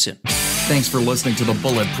talk to you soon. Thanks for listening to the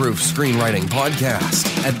Bulletproof Screenwriting Podcast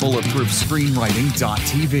at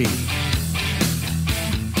bulletproofscreenwriting.tv.